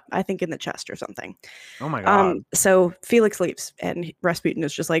gets shot, I think in the chest or something. Oh my God. So Felix leaves, and Rasputin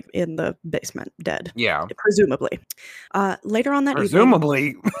is just like in the basement, dead. Yeah. Presumably. Later on that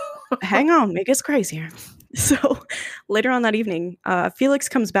evening... Hang on, it gets crazier. So later on that evening, Felix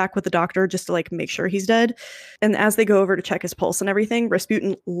comes back with the doctor just to like make sure he's dead. And as they go over to check his pulse and everything,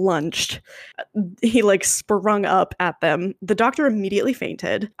 Rasputin lunged. He like sprung up at them. The doctor immediately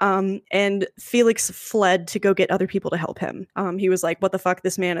fainted. And Felix fled to go get other people to help him. He was like, what the fuck?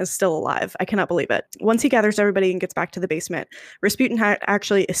 This man is still alive. I cannot believe it. Once he gathers everybody and gets back to the basement, Rasputin had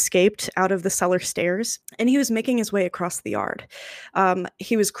actually escaped out of the cellar stairs and he was making his way across the yard.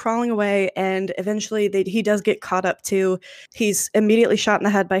 He was crawling away and eventually he does get caught up too. He's immediately shot in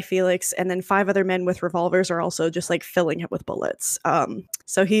the head by Felix, and then 5 other men with revolvers are also just like filling him with bullets.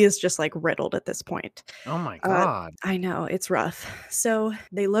 So he is just like riddled at this point. Oh my God. I know, it's rough. So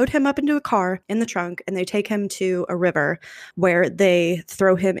they load him up into a car in the trunk and they take him to a river where they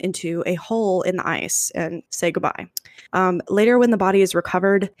throw him into a hole in the ice and say goodbye. Later, when the body is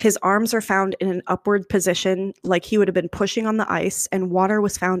recovered, his arms are found in an upward position, like he would have been pushing on the ice, and water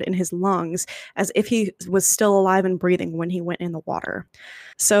was found in his lungs as if he was still alive and breathing when he went in the water.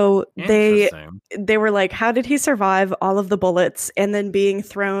 So they were like, how did he survive all of the bullets and then being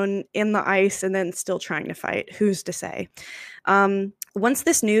thrown in the ice and then still trying to fight? Who's to say? Once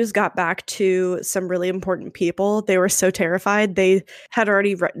this news got back to some really important people, they were so terrified. They had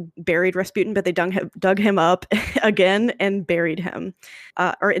already buried Rasputin, but they dug him up again and buried him,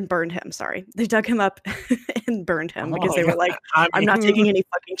 and burned him. Sorry, they dug him up and burned him because they were like, I'm not taking any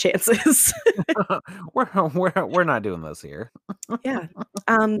fucking chances. we're not doing this here. Yeah.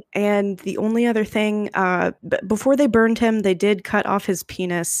 And the only other thing, before they burned him, they did cut off his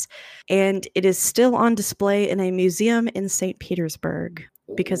penis, and it is still on display in a museum in St. Petersburg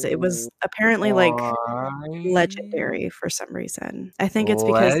because it was apparently like legendary for some reason. I think it's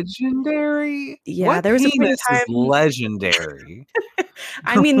because legendary. Yeah, what there was a point in time legendary.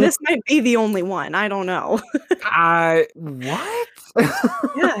 I mean, this might be the only one. I don't know. What?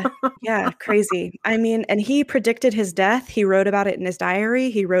 Yeah, crazy. I mean, and he predicted his death. He wrote about it in his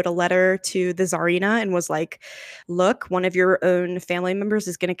diary. He wrote a letter to the Tsarina and was like, look, one of your own family members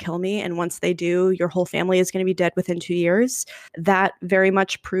is going to kill me. And once they do, your whole family is going to be dead within 2 years. That very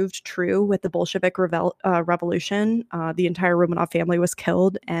much proved true with the Bolshevik revolution. The entire Romanov family was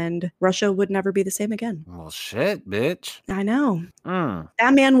killed and Russia would never be the same again. Well, shit, bitch. I know.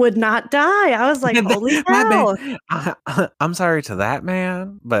 That man would not die. I was like, holy hell. I'm sorry to that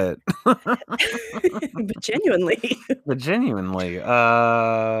man, but but genuinely,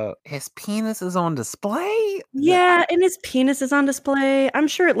 his penis is on display. Yeah, and his penis is on display. I'm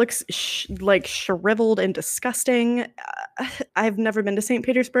sure it looks like shriveled and disgusting. I've never been to St.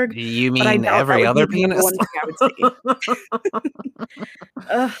 Petersburg. You mean every other penis?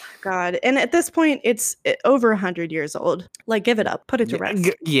 Oh God! And at this point, it's over 100 years old. Like, give it up, put it to rest.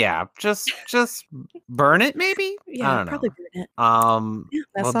 Yeah, just burn it, maybe. Yeah, I don't know. probably burn it.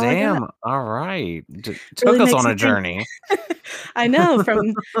 Well, damn. All right, took us on a journey. I know,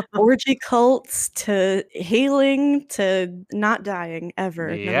 from orgy cults to healing to not dying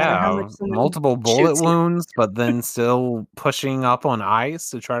ever. Yeah, multiple bullet wounds, but then still pushing up on ice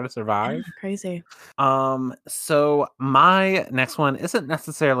to try to survive. Yeah, crazy. So my next one isn't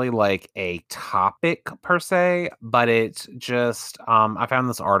necessarily like a topic per se, but it's just I found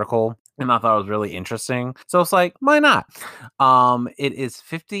this article and I thought it was really interesting. So it's like, why not? It is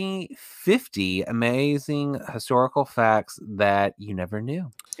 50 amazing historical facts that you never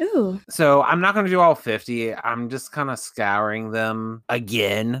knew. Ooh. So I'm not going to do all 50. I'm just kind of scouring them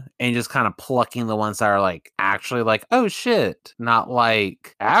again and just kind of plucking the ones that are like actually like, oh shit, not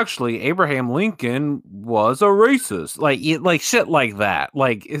like actually Abraham Lincoln was a racist, like shit like that.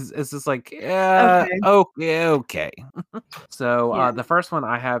 Like it's just like okay. So the first one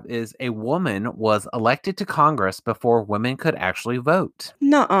I have is a woman was elected to Congress before women could actually vote.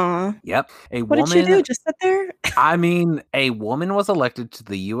 Nuh-uh. Yep, a What woman. did she do? Just sit there? I mean, a woman was elected to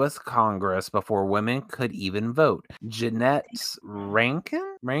the U.S. Congress before women could even vote. Jeanette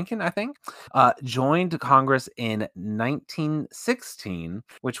Rankin, I think, joined Congress in 1916,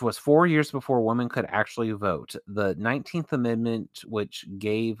 which was 4 years before women could actually vote. The 19th Amendment, which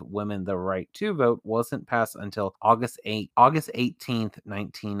gave women the right to vote, wasn't passed until August 18th,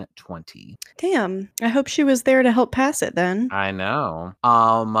 1920. Damn. I hope she was there to help pass it then. I know.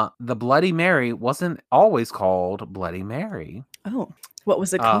 The Bloody Mary wasn't always called Bloody Mary. Oh, what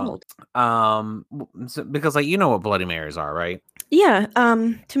was it called? Because like you know what Bloody Marys are, right? Yeah,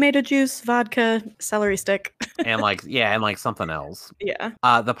 tomato juice, vodka, celery stick. and like something else. Yeah.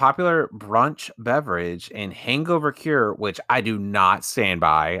 The popular brunch beverage and hangover cure, which I do not stand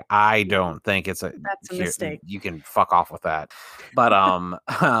by. I don't think it's That's a mistake. You can fuck off with that. But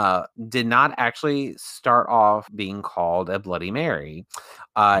did not actually start off being called a Bloody Mary.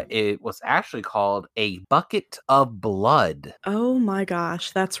 It was actually called a bucket of blood. Oh my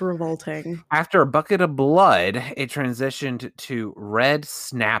gosh, that's revolting. After a bucket of blood, it transitioned to Red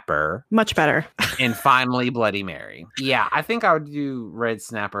Snapper. Much better. And finally, Bloody Mary. Yeah, I think I would do Red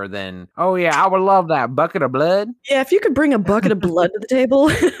Snapper then. Oh, yeah, I would love that bucket of blood. Yeah, if you could bring a bucket of blood to the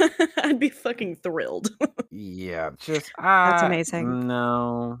table, I'd be fucking thrilled. Yeah, just... That's amazing.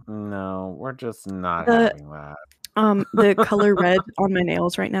 No, we're just not having that. The color red on my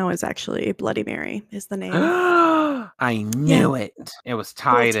nails right now is actually Bloody Mary is the name. I knew it. It was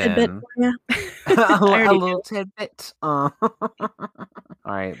tied in. Yeah. a little tidbit. All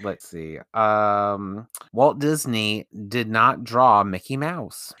right, let's see. Walt Disney did not draw Mickey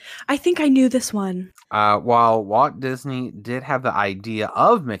Mouse. I think I knew this one. While Walt Disney did have the idea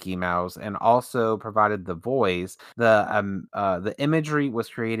of Mickey Mouse and also provided the voice, the imagery was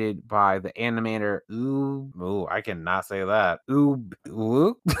created by the animator I cannot say that.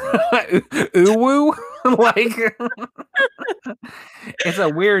 Uwu? Like it's a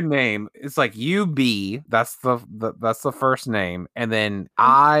weird name. It's like UB. That's the first name, and then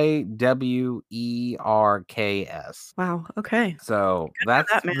IWERKS. Wow. Okay. So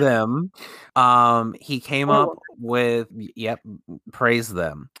that's that, man. them. He came up with praise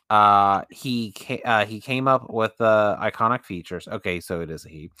them. He came up with the iconic features. Okay, so it is a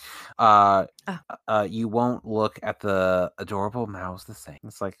he. You won't look at the adorable mouse the same.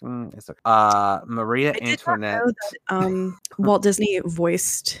 It's like it's okay. Maria Antoinette. Did not know that, Walt Disney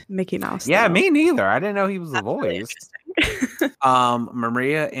voiced Mickey Mouse. Yeah, though. me neither. I didn't know he was the voice. Really interesting.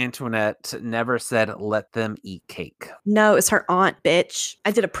 Maria Antoinette never said let them eat cake. No, it's her aunt, bitch.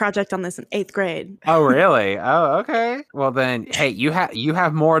 I did a project on this in 8th grade. Oh, really? Oh, okay. Well, then, hey, you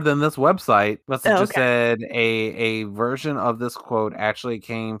have more than this website. Let's just said a version of this quote actually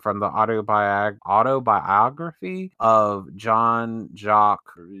came from the autobiography of John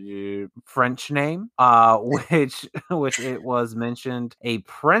Jacques, French name, which it was mentioned a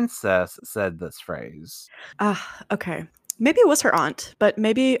princess said this phrase. Okay. Maybe it was her aunt, but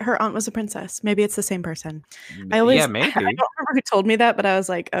maybe her aunt was a princess. Maybe it's the same person. Maybe. I don't remember who told me that, but I was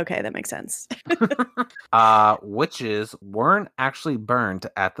like, okay, that makes sense. Witches weren't actually burned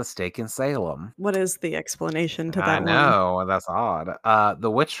at the stake in Salem. What is the explanation to that I know, one? that's odd.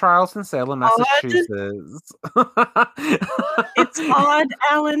 The witch trials in Salem, Massachusetts. It's odd,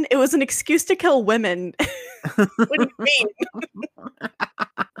 Alan. It was an excuse to kill women. What do you mean?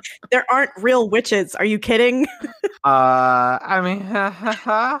 There aren't real witches. Are you kidding? I mean,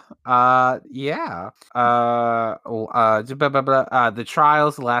 yeah. The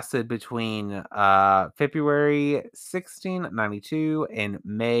trials lasted between February 1692 and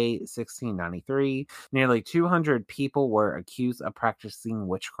May 1693. Nearly 200 people were accused of practicing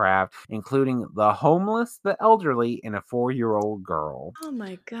witchcraft, including the homeless, the elderly, and a 4-year-old girl. Oh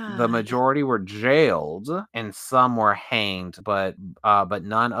my god. The majority were jailed and some were hanged, but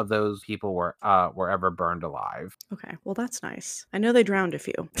none of those people were ever burned alive. Okay, well that's nice. I know they drowned a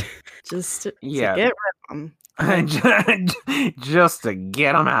few. Just to Yeah. get rid bomb. Just to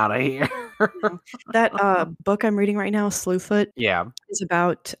get them out of here. That book I'm reading right now, Slewfoot, Yeah. is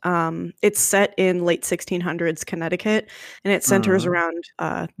about it's set in late 1600s Connecticut, and it centers Mhm.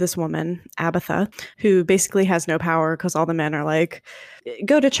 around this woman, Abatha, who basically has no power because all the men are like,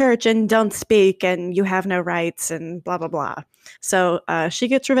 go to church and don't speak, and you have no rights, and blah blah blah. So she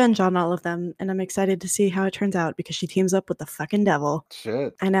gets revenge on all of them, and I'm excited to see how it turns out because she teams up with the fucking devil.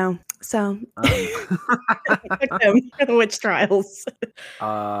 Shit. I know. So Um, them for the witch trials.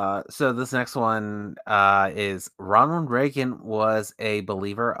 so this next one is Ronald Reagan was a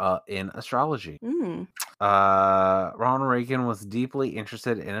believer in astrology. Mm. Ronald Reagan was deeply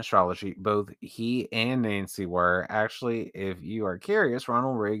interested in astrology. Both he and Nancy were. Actually, if you are curious,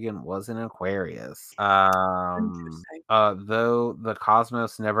 Ronald Reagan was an Aquarius. Interesting. Though the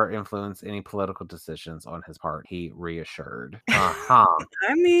cosmos never influenced any political decisions on his part, he reassured. Uh-huh.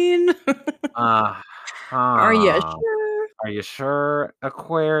 I mean, Uh-huh. are you sure? Are you sure,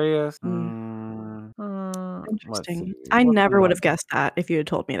 Aquarius? Let's Interesting. see. I What's never the would have guessed that if you had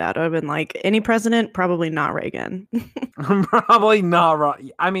told me that. I would have been like, any president, probably not Reagan. Probably not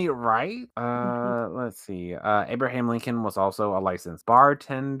right. I mean, right? Mhm. Let's see. Abraham Lincoln was also a licensed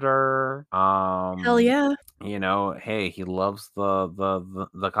bartender. Hell yeah. You know, hey, he loves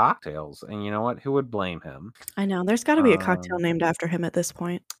the cocktails, and you know what? Who would blame him? I know. There's got to be a cocktail Um, named after him at this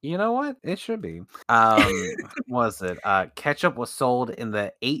point. You know what? It should be. Was it? Ketchup was sold in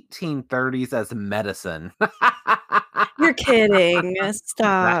the 1830s as medicine. You're kidding.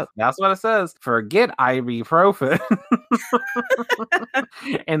 Stop. That's what it says. Forget ibuprofen.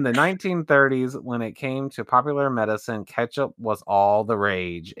 In the 1930s, when it came to popular medicine, ketchup was all the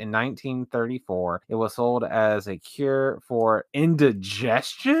rage. In 1934, it was sold as a cure for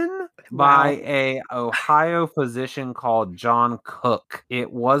indigestion by a Ohio physician called John Cook.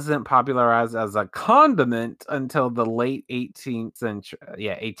 It wasn't popularized as a condiment until the late 18th century.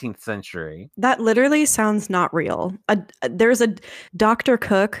 18th century. That literally sounds not real. There's a Dr.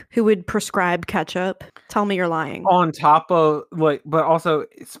 Cook who would prescribe ketchup. Tell me you're lying. On top of but also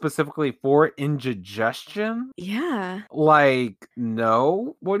specifically for indigestion? Yeah. Like,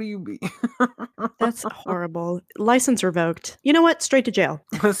 no? What do you mean? That's horrible. License revoked. You know what? Straight to jail.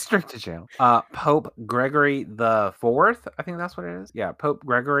 Straight to jail. Pope Gregory the Fourth, I think that's what it is. Yeah, Pope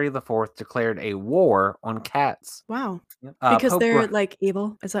Gregory the Fourth declared a war on cats. Wow. Yep. Because they're like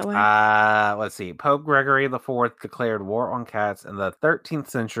evil. Is that why? Let's see. Pope Gregory the Fourth declared war on cats in the 13th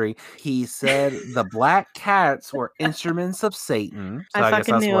century. He said the black cats were instruments of Satan. So I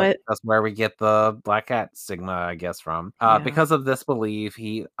fucking knew it. That's where we get the black cat stigma, I guess, from. Yeah. Because of this belief,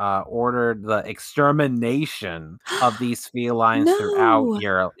 he ordered the extermination of these felines throughout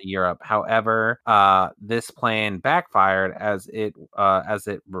Europe. However, this plan backfired as it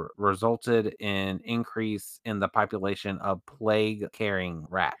resulted in increase in the population of plague-carrying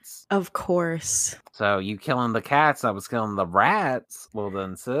rats. Of course. So you killing the cats, I was killing the rats. Well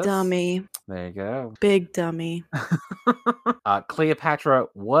then, sis. Dummy. There you go. Big dummy. Cleopatra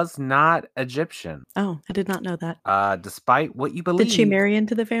was not Egyptian. Oh, I did not know that. Despite what you believe. Did she marry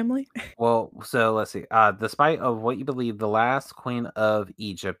into the family? Well, so let's see. Despite of what you believe, the last queen of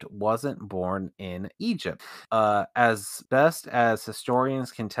Egypt wasn't born in Egypt. As best as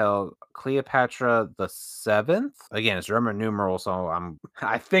historians can tell, Cleopatra the Seventh. Again, it's Roman numeral, so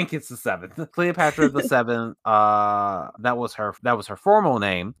I think it's the seventh. Cleopatra the Seventh. That was her formal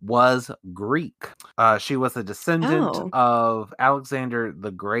name. Was Greek. She was a descendant of Alexander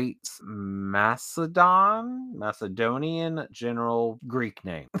the Great's Macedonian general Greek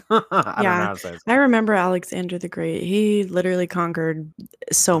name. I don't know how to say it. I remember Alexander the Great. He literally conquered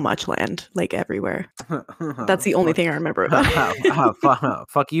so much land, like everywhere. That's the only thing I remember about.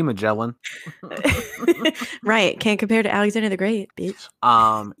 Fuck you, Magellan. Right. Can't compare to Alexander the Great, bitch.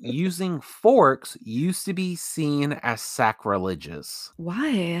 Using forks used to be seen as sacrilegious.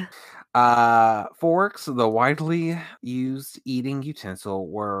 Why? Forks, the widely used eating utensil,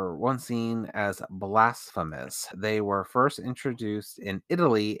 were once seen as blasphemous. They were first introduced in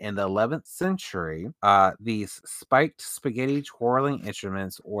Italy in the 11th century. These spiked spaghetti twirling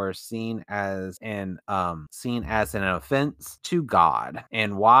instruments were seen as an offense to God.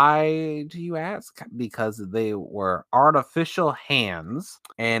 And why do you ask? Because they were artificial hands,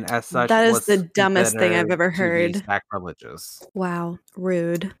 and as such, that is the dumbest thing I've ever heard. Sacrilegious. Wow,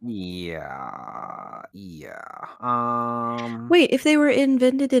 rude. Yeah. Wait, if they were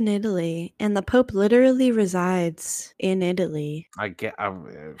invented in Italy and the Pope literally resides in Italy,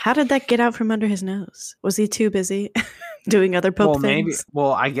 how did that get out from under his nose? Was he too busy doing other Pope maybe. things.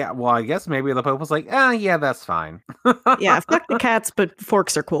 I guess maybe the Pope was like, yeah, that's fine. Yeah, fuck the cats, but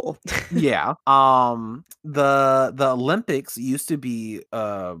forks are cool. Yeah. The Olympics used to be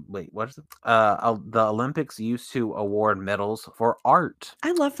wait, what is it? The Olympics used to award medals for art.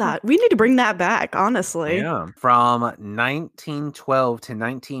 I love that. We need to bring that back, honestly. Yeah. From 1912 to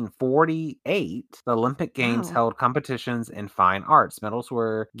 1948, the Olympic Games Wow. held competitions in fine arts. Medals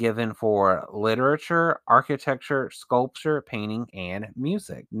were given for literature, architecture, sculpture, painting, and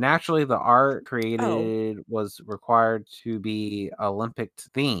music. Naturally, the art created was required to be Olympic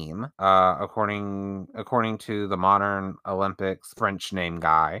theme, according to the modern Olympics French name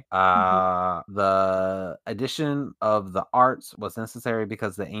guy. The addition of the arts was necessary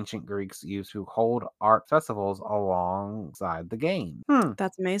because the ancient Greeks used to hold art festivals alongside the game.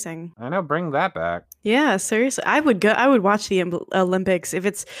 That's amazing. I know, bring that back. Yeah, seriously. I would go. I would watch the Olympics if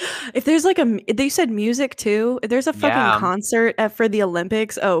there's like they said music too. If there's a fucking concert for the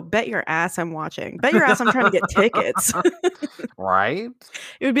Olympics, oh, bet your ass I'm watching. Bet your ass I'm trying to get tickets. Right?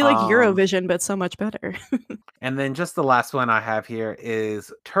 It would be like Eurovision, but so much better. And then just the last one I have here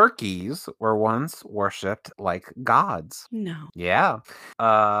is turkeys were once worshipped like gods. No. Yeah.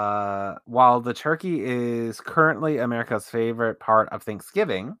 While the turkey is currently America's favorite part of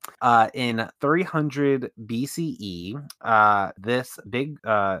Thanksgiving, in 300 BCE,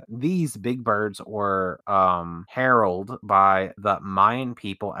 these big birds were heralded by the Mayan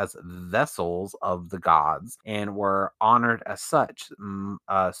people as vessels of the gods and were honored as such.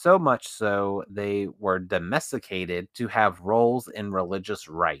 So much so they were domesticated to have roles in religious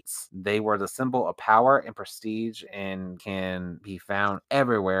rites. They were the symbol of power and prestige and can be found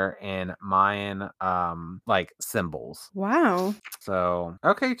everywhere in Mayan like symbols. Wow. So,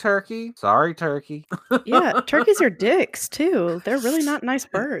 okay, turkey. Sorry, turkey. Yeah, turkeys are dicks too. They're really not nice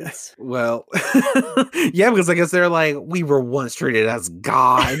birds. Well, yeah, because I guess they're like, we were once treated as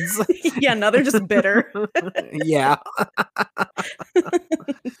gods. Yeah, now they're just bitter. Yeah.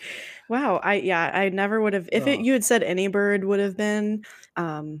 Wow. I never would have you had said any bird would have been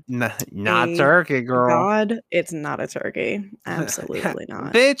not turkey, girl. God, it's not a turkey. Absolutely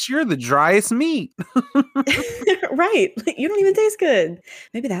not. Bitch, you're the driest meat. Right. You don't even taste good.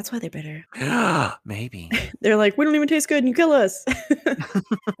 Maybe that's why they're bitter. Maybe. They're like, we don't even taste good and you kill us.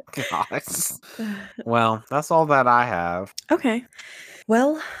 Gosh. Well, that's all that I have. Okay.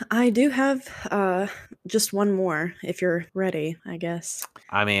 Well, I do have just one more if you're ready, I guess.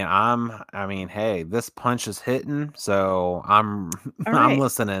 I mean, hey, this punch is hitting, so I'm right.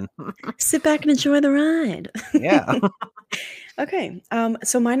 listening. Sit back and enjoy the ride. Yeah. Okay.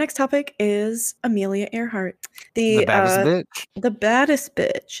 So my next topic is Amelia Earhart. The baddest bitch. The baddest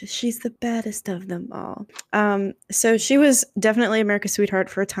bitch. She's the baddest of them all. So she was definitely America's sweetheart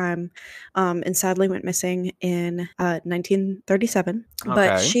for a time, and sadly went missing in 1937. Okay.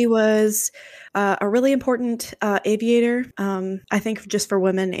 But she was a really important aviator, I think just for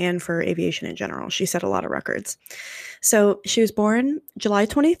women and for aviation in general. She set a lot of records. So she was born July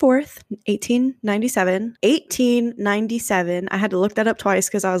 24th, 1897. 1897. I had to look that up twice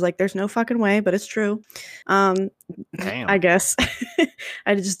because I was like, there's no fucking way, but it's true. Damn. I guess.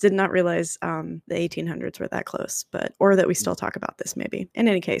 I just did not realize the 1800s were that close, or that we still talk about this maybe. In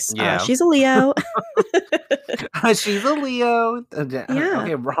any case, she's a Leo. She's a Leo. Yeah.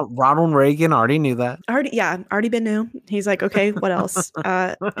 Okay, Ronald Reagan already knew that. Already been knew. He's like, okay, what else?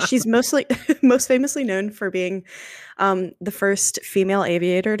 She's most famously known for being the first female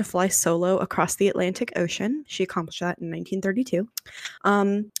aviator to fly solo across the Atlantic Ocean. She accomplished that in 1932.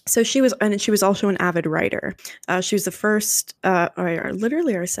 So she was also an avid writer. She was the first, I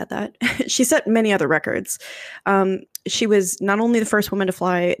said that. She set many other records. She was not only the first woman to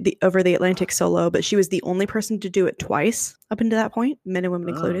fly over the Atlantic solo, but she was the only person to do it twice up until that point, men and women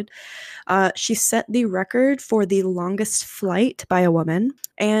included. She set the record for the longest flight by a woman,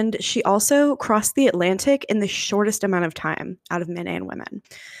 and she also crossed the Atlantic in the shortest amount of time out of men and women.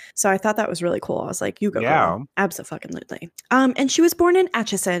 So I thought that was really cool. I was like, you go, girl. Abso-fucking-lutely. And she was born in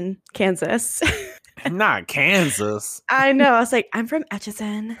Atchison, Kansas. Not Kansas. I know. I was like, I'm from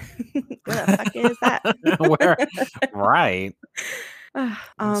Atchison. Where the fuck is that? Where? Right.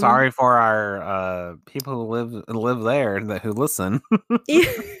 Sorry for our people who live there who listen.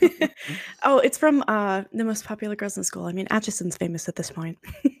 Oh, it's from the most popular girls in school. I mean, Atchison's famous at this point.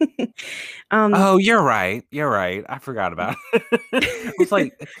 um, Oh, you're right. You're right. I forgot about it. It's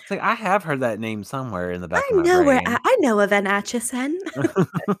like I have heard that name somewhere in the back I of my know where brain. I know of an Atchison.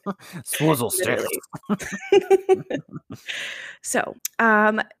 Swizzle sticks. Literally. So,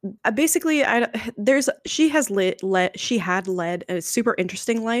 basically, she has she had led a super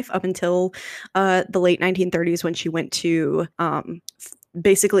interesting life up until the late 1930s when she went to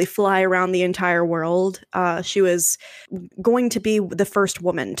basically fly around the entire world. She was going to be the first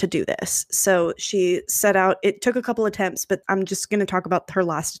woman to do this. So she set out, it took a couple attempts, but I'm just going to talk about her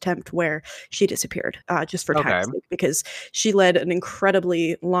last attempt where she disappeared, just for Okay. time's sake, because she led an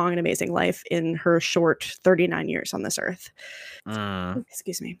incredibly long and amazing life in her short 39 years on this earth.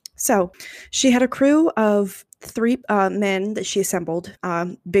 Excuse me. So she had a crew of 3 men that she assembled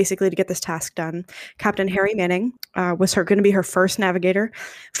basically to get this task done. Captain Harry Manning was going to be her first navigator.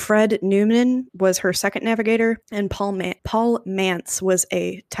 Fred Newman was her second navigator, and Paul Mantz was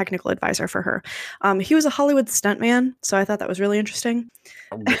a technical advisor for her. He was a Hollywood stuntman, so I thought that was really interesting.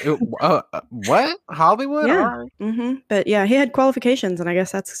 What? Hollywood? Yeah. All right. But yeah, he had qualifications, and I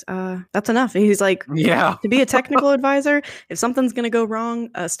guess that's enough. He's like, Yeah. to be a technical advisor, if something's going to go wrong,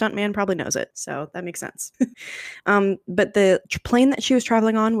 a stuntman probably knows it. So that makes sense. But the plane that she was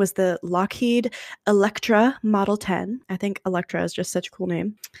traveling on was the Lockheed Electra Model 10. I think Electra is just such a cool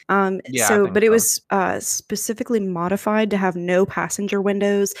name. But it was specifically modified to have no passenger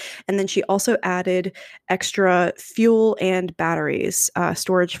windows. And then she also added extra fuel and batteries,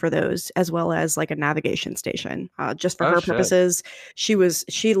 storage for those, as well as like a navigation station, just for her purposes. She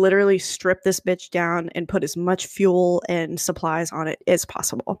literally stripped this bitch down and put as much fuel and supplies on it as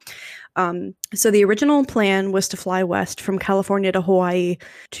possible. So the original plan was to fly west from California to Hawaii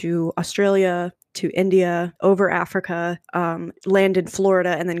to Australia to India, over Africa, land in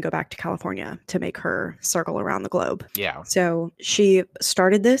Florida, and then go back to California to make her circle around the globe. Yeah. So she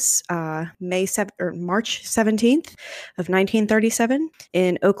started this March 17th of 1937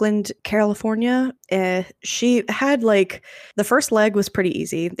 in Oakland, California. She had the first leg was pretty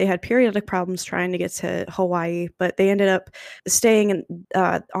easy. They had periodic problems trying to get to Hawaii, but they ended up staying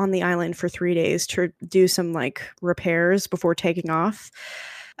on the island for 3 days to do some repairs before taking off.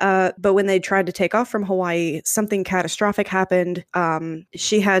 But when they tried to take off from Hawaii, something catastrophic happened.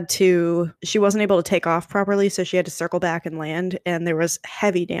 She wasn't able to take off properly, so she had to circle back and land, and there was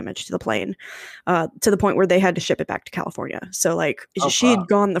heavy damage to the plane, to the point where they had to ship it back to California. So she had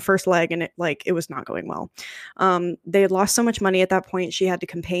gone the first leg, and it was not going well. They had lost so much money at that point. She had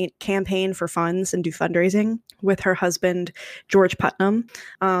to campaign for funds and do fundraising with her husband, George Putnam,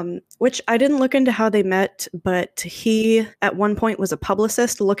 which I didn't look into how they met, but he at one point was a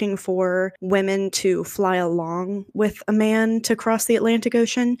publicist looking for women to fly along with a man to cross the Atlantic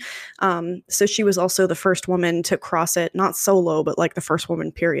Ocean. So she was also the first woman to cross it, not solo, but the first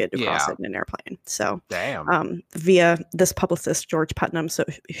woman period to cross it in an airplane. So via this publicist, George Putnam,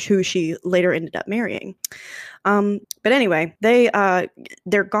 who she later ended up marrying. But anyway,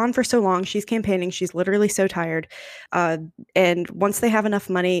 they're gone for so long. She's campaigning. She's literally so tired. And once they have enough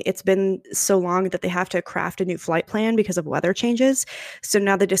money, it's been so long that they have to craft a new flight plan because of weather changes. So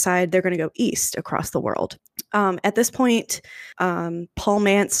now they decide they're going to go east across the world. At this point, Paul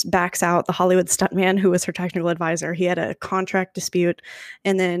Mantz backs out, the Hollywood stuntman who was her technical advisor. He had a contract dispute.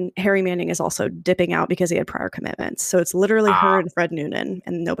 And then Harry Manning is also dipping out because he had prior commitments. So it's literally her and Fred Noonan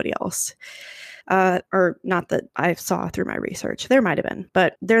and nobody else. Or not that I saw through my research. There might have been,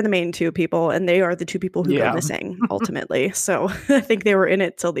 but they're the main 2 people, and they are the 2 people who go missing ultimately. So I think they were in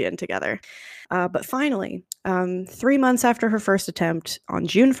it till the end together. But finally, 3 months after her first attempt, on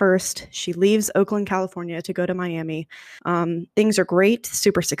June 1st, she leaves Oakland, California to go to Miami. Things are great,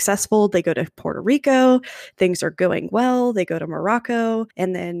 super successful. They go to Puerto Rico. Things are going well. They go to Morocco.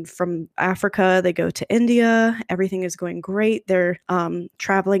 And then from Africa, they go to India. Everything is going great. They're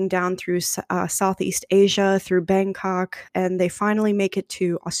traveling down through Southeast Asia, through Bangkok, and they finally make it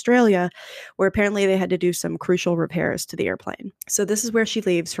to Australia, where apparently they had to do some crucial repairs to the airplane. So this is where she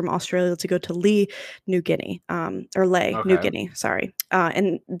leaves from Australia to go to Lae, New Guinea, New Guinea, sorry.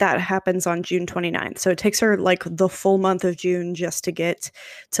 And that happens on June 29th. So it takes her the full month of June just to get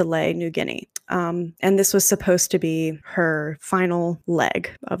to Lae, New Guinea. And this was supposed to be her final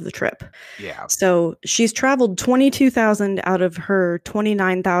leg of the trip. Yeah. So she's traveled 22,000 out of her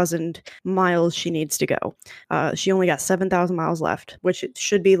 29,000 miles she needs to go. She only got 7,000 miles left, which it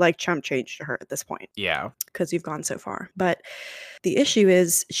should be chump change to her at this point. Yeah. Because you've gone so far. But the issue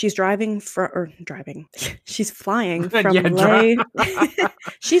is she's she's flying from Lae.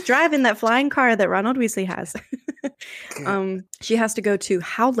 She's driving that flying car that Ronald Weasley has. She has to go to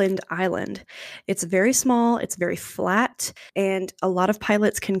Howland Island. It's very small, it's very flat, and a lot of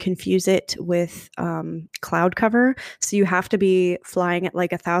pilots can confuse it with cloud cover. So you have to be flying at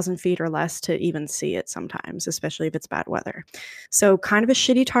like 1,000 feet or less to even see it sometimes, especially if it's bad weather. So kind of a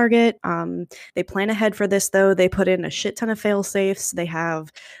shitty target. They plan ahead for this though. They put in a shit ton of fail safes. They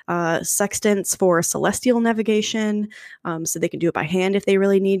have sextants for celestial navigation, so they can do it by hand if they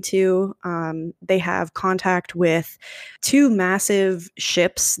really need to. They have contact with 2 massive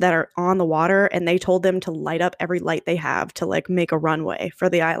ships that are on the water, and they told them to light up every light they have to like make a runway for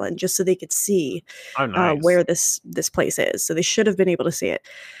the island just so they could see where this place is. So they should have been able to see it.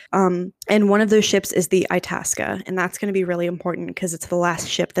 And one of those ships is the Itasca, and that's going to be really important because it's the last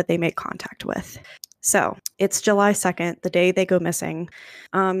ship that they make contact with. So it's July 2nd, the day they go missing.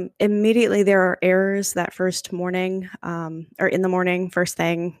 Immediately there are errors that first morning, or in the morning, first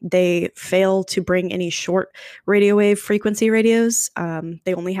thing. They fail to bring any short radio wave frequency radios.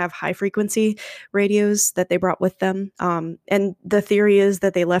 They only have high frequency radios that they brought with them. And the theory is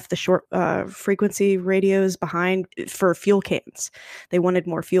that they left the short frequency radios behind for fuel cans. They wanted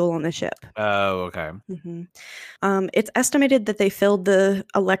more fuel on the ship. Oh, okay. It's estimated that they filled the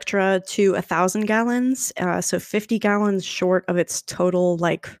Electra to 1,000 gallons. So 50 gallons short of its total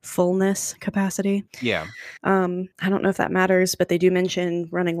like fullness capacity. Yeah. I don't know if that matters, but they do mention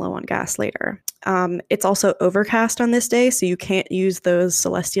running low on gas later. It's also overcast on this day, so you can't use those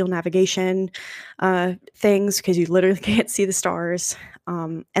celestial navigation things because you literally can't see the stars.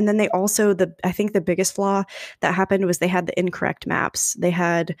 And then they also, I think the biggest flaw that happened was they had the incorrect maps. They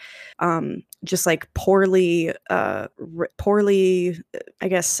had just like poorly, I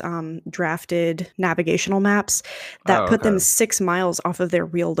guess, drafted navigational maps that put them 6 miles off of their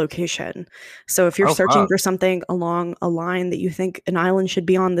real location. So if you're searching for something along a line that you think an island should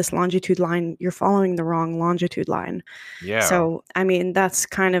be on this longitude line, you're following the wrong longitude line. Yeah. So, I mean, that's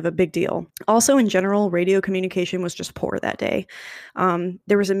kind of a big deal. Also, in general, radio communication was just poor that day.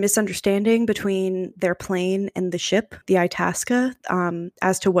 There was a misunderstanding between their plane and the ship, the Itasca,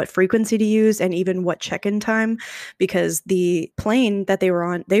 as to what frequency to use and even what check-in time, because the plane that they were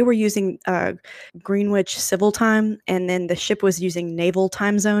on, they were using Greenwich Civil Time, and then the ship was using Naval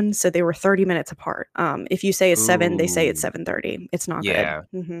Time Zone, so they were 30 minutes apart. If you say it's 7, they say it's 7:30. It's not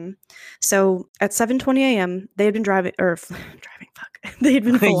good. So at 7:20 a.m., they had been driving. They had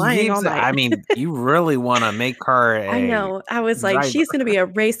been flying all night. I mean, you really want to make her I know. I was like, she's going to be a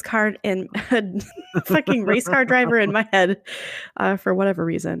race car and a fucking race car driver in my head for whatever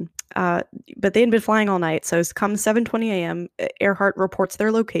reason. But they had been flying all night. So come 7:20 a.m., Earhart reports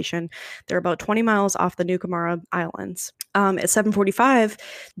their location. They're about 20 miles off the New Guamara Islands. At 7:45,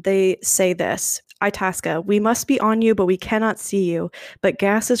 they say this: Itasca, we must be on you, but we cannot see you. But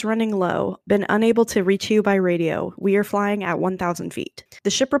gas is running low. Been unable to reach you by radio. We are flying at 1,000 feet. The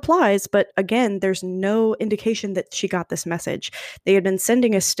ship replies, but again, there's no indication that she got this message. They had been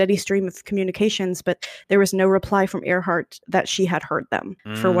sending a steady stream of communications, but there was no reply from Earhart that she had heard them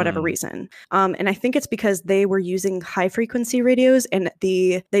for whatever reason. And I think it's because they were using high frequency radios, and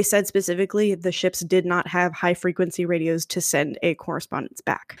they said specifically the ships did not have high frequency radios to send a correspondence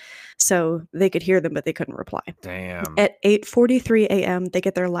back. So they could hear them, but they couldn't reply. Damn. At 8:43 a.m., they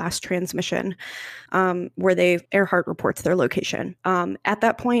get their last transmission, where Earhart reports their location. At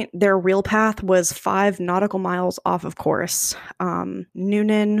that point, their real path was 5 nautical miles off of course. Fred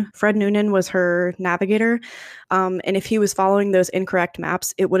Noonan was her navigator, and if he was following those incorrect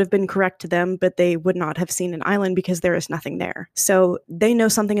maps, it would have been correct to them, but they would not have seen an island because there is nothing there. So they know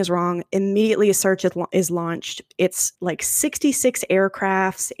something is wrong. Immediately, a search is launched. It's like 66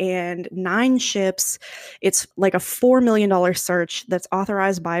 aircrafts and 9 ships. It's like a $4 million search that's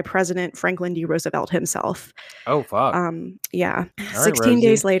authorized by President Franklin D. Roosevelt himself. Oh, fuck. Yeah. All 16 right,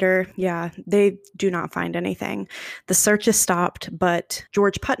 days later, they do not find anything. The search is stopped, but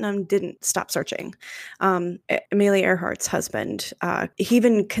George Putnam didn't stop searching. Amelia Earhart's husband,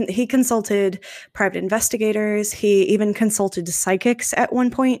 he consulted private investigators. He even consulted psychics at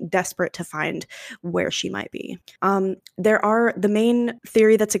one point, desperate to find where she might be. The main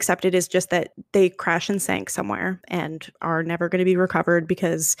theory that's accepted is just that they crash and sank somewhere and are never going to be recovered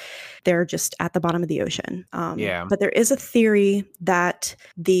because they're just at the bottom of the ocean. But there is a theory that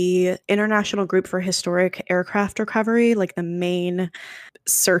the International Group for Historic Aircraft Recovery, like the main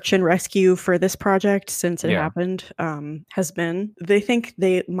search and rescue for this project since it happened, they think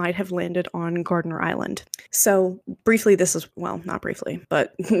they might have landed on Gardner Island. So briefly, not briefly,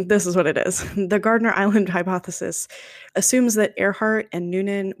 but this is what it is. The Gardner Island hypothesis assumes that Earhart and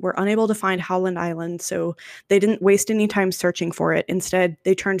Noonan were unable to find how Howland Island, so they didn't waste any time searching for it. Instead,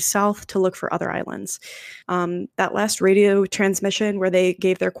 they turned south to look for other islands. That last radio transmission where they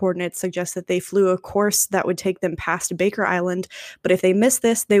gave their coordinates suggests that they flew a course that would take them past Baker Island, but if they missed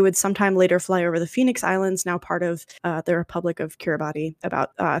this, they would sometime later fly over the Phoenix Islands, now part of the Republic of Kiribati,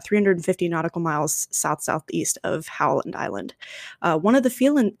 about 350 nautical miles south-southeast of Howland Island. One of the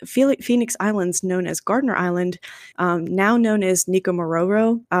Phoenix Islands, known as Gardner Island, now known as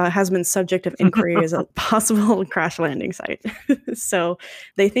Nikomaroro, has been subject of inquiry as a possible crash landing site. So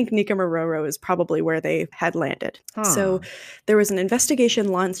they think Nikomaroro is probably where they had landed. So there was an investigation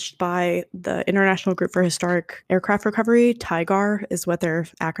launched by the International Group for Historic Aircraft Recovery. TIGAR is what their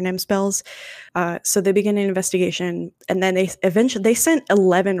acronym spells. So they began an investigation, and then they sent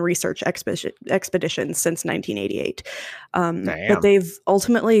 11 research expeditions since 1988. But they've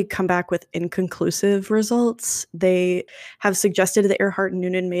ultimately come back with inconclusive results. They have suggested that Earhart and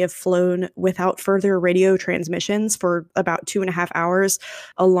Noonan may have flown without further radio transmissions for about 2.5 hours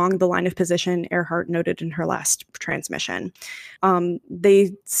along the line of position Earhart noted in her last transmission.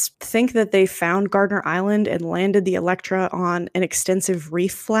 They think that they found Gardner Island and landed the Electra on an extensive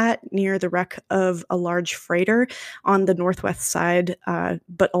reef flat near the wreck of a large freighter on the northwest side,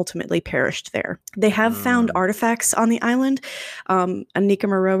 but ultimately perished there. They have found artifacts on the island. On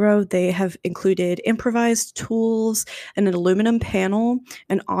Nikomaroro, they have included improvised tools, and an aluminum panel,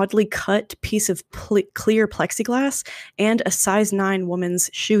 an oddly cut piece of clear plexiglass, and a size 9 woman's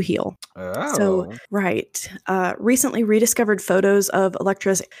shoe heel. So, right. Recently rediscovered photos of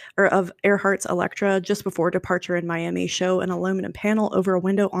Earhart's Electra just before departure in Miami show an aluminum panel over a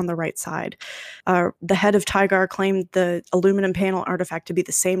window on the right side. The head of TIGAR claimed the aluminum panel artifact to be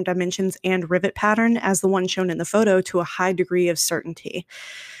the same dimensions and rivet pattern as the one shown in the photo to a high degree of certainty.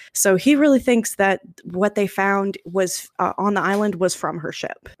 So he really thinks that what they found was on the island was from her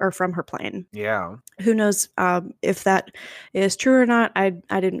ship or from her plane. Yeah. Who knows if that is true or not? I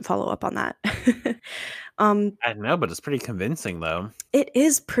didn't follow up on that. I know, but it's pretty convincing, though. It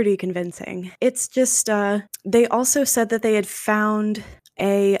is pretty convincing. It's just they also said that they had found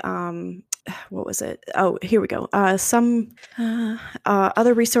a what was it? Oh, here we go. Some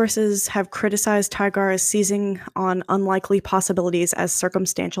other resources have criticized TIGAR as seizing on unlikely possibilities as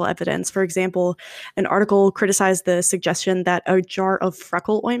circumstantial evidence. For example, an article criticized the suggestion that a jar of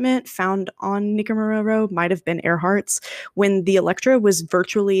freckle ointment found on Nikomaroro might have been Earhart's, when the Electra was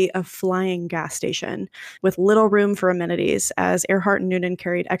virtually a flying gas station with little room for amenities, as Earhart and Noonan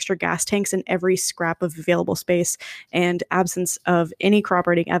carried extra gas tanks in every scrap of available space and absence of any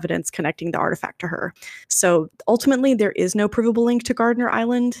corroborating evidence connecting the artifact to her. So ultimately, there is no provable link to Gardner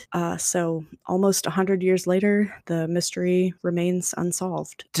Island. So almost 100 years later, the mystery remains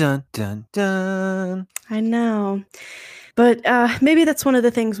unsolved. Dun, dun, dun. I know. But maybe that's one of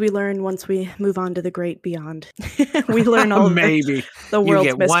the things we learn once we move on to the great beyond. We learn all of the world's you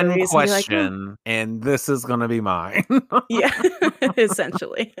get mysteries. One question, and this is going to be mine. Yeah,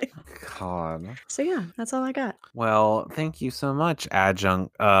 essentially. God. So yeah, that's all I got. Well, thank you so much,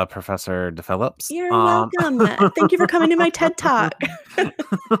 Adjunct Professor DePhillips. You're welcome. Thank you for coming to my TED Talk.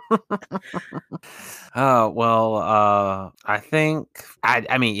 I think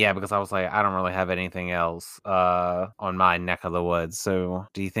I mean, yeah, because I was like, I don't really have anything else on my neck of the woods. So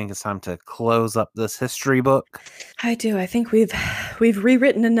do you think it's time to close up this history book? I do. I think we've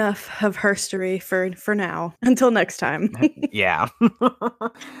rewritten enough of herstory for now. Until next time. Yeah.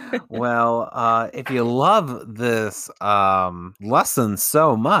 Well, if you love this lesson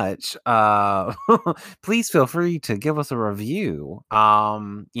so much, please feel free to give us a review.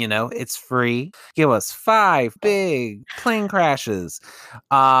 It's free. Give us 5 big plane crashes.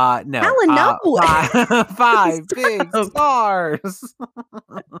 No. Alan, no. 5 big stars.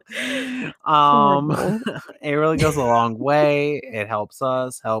 It really goes a long way. It helps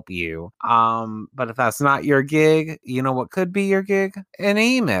us help you. But if that's not your gig, you know what could be your gig? An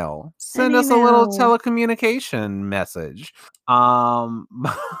email. Send us a little telecommunication message. And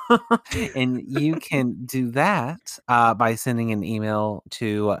you can do that by sending an email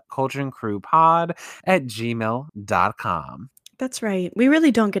to cauldroncrewpod@gmail.com. That's right. We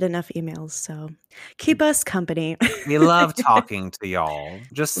really don't get enough emails, so keep us company. We love talking to y'all.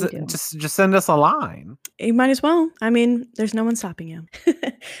 Just send us a line. You might as well. I mean, there's no one stopping you.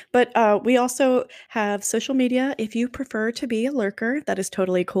 But we also have social media. If you prefer to be a lurker, that is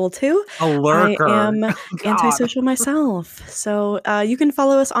totally cool too. A lurker. I am antisocial myself. So you can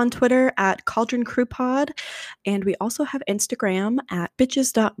follow us on Twitter at Cauldron Crew Pod. And we also have Instagram at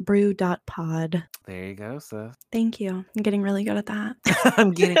bitches.brew.pod. There you go, sis. Thank you. I'm getting really good at that.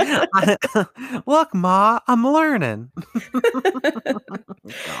 Look, Ma, I'm learning.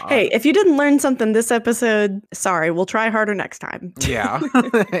 God. Hey, if you didn't learn something this episode, sorry, we'll try harder next time. Yeah.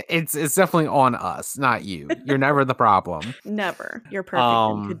 It's definitely on us, not you. You're never the problem. Never. You're perfect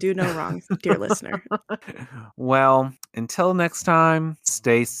and could do no wrong, dear listener. Well, until next time,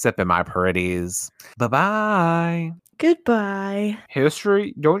 stay sipping, my pretties. Bye-bye. Goodbye.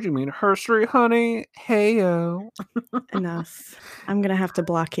 History? Don't you mean herstory, honey? Heyo. Enough. I'm gonna have to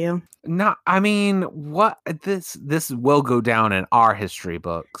block you. No, I mean, what? This will go down in our history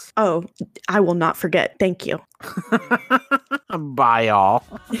books. Oh, I will not forget. Thank you. Bye, y'all.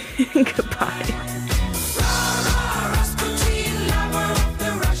 Goodbye.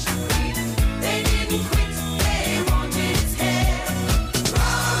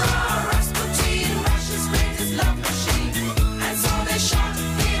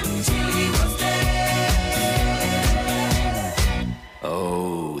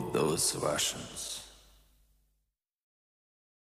 Oh, those Russians.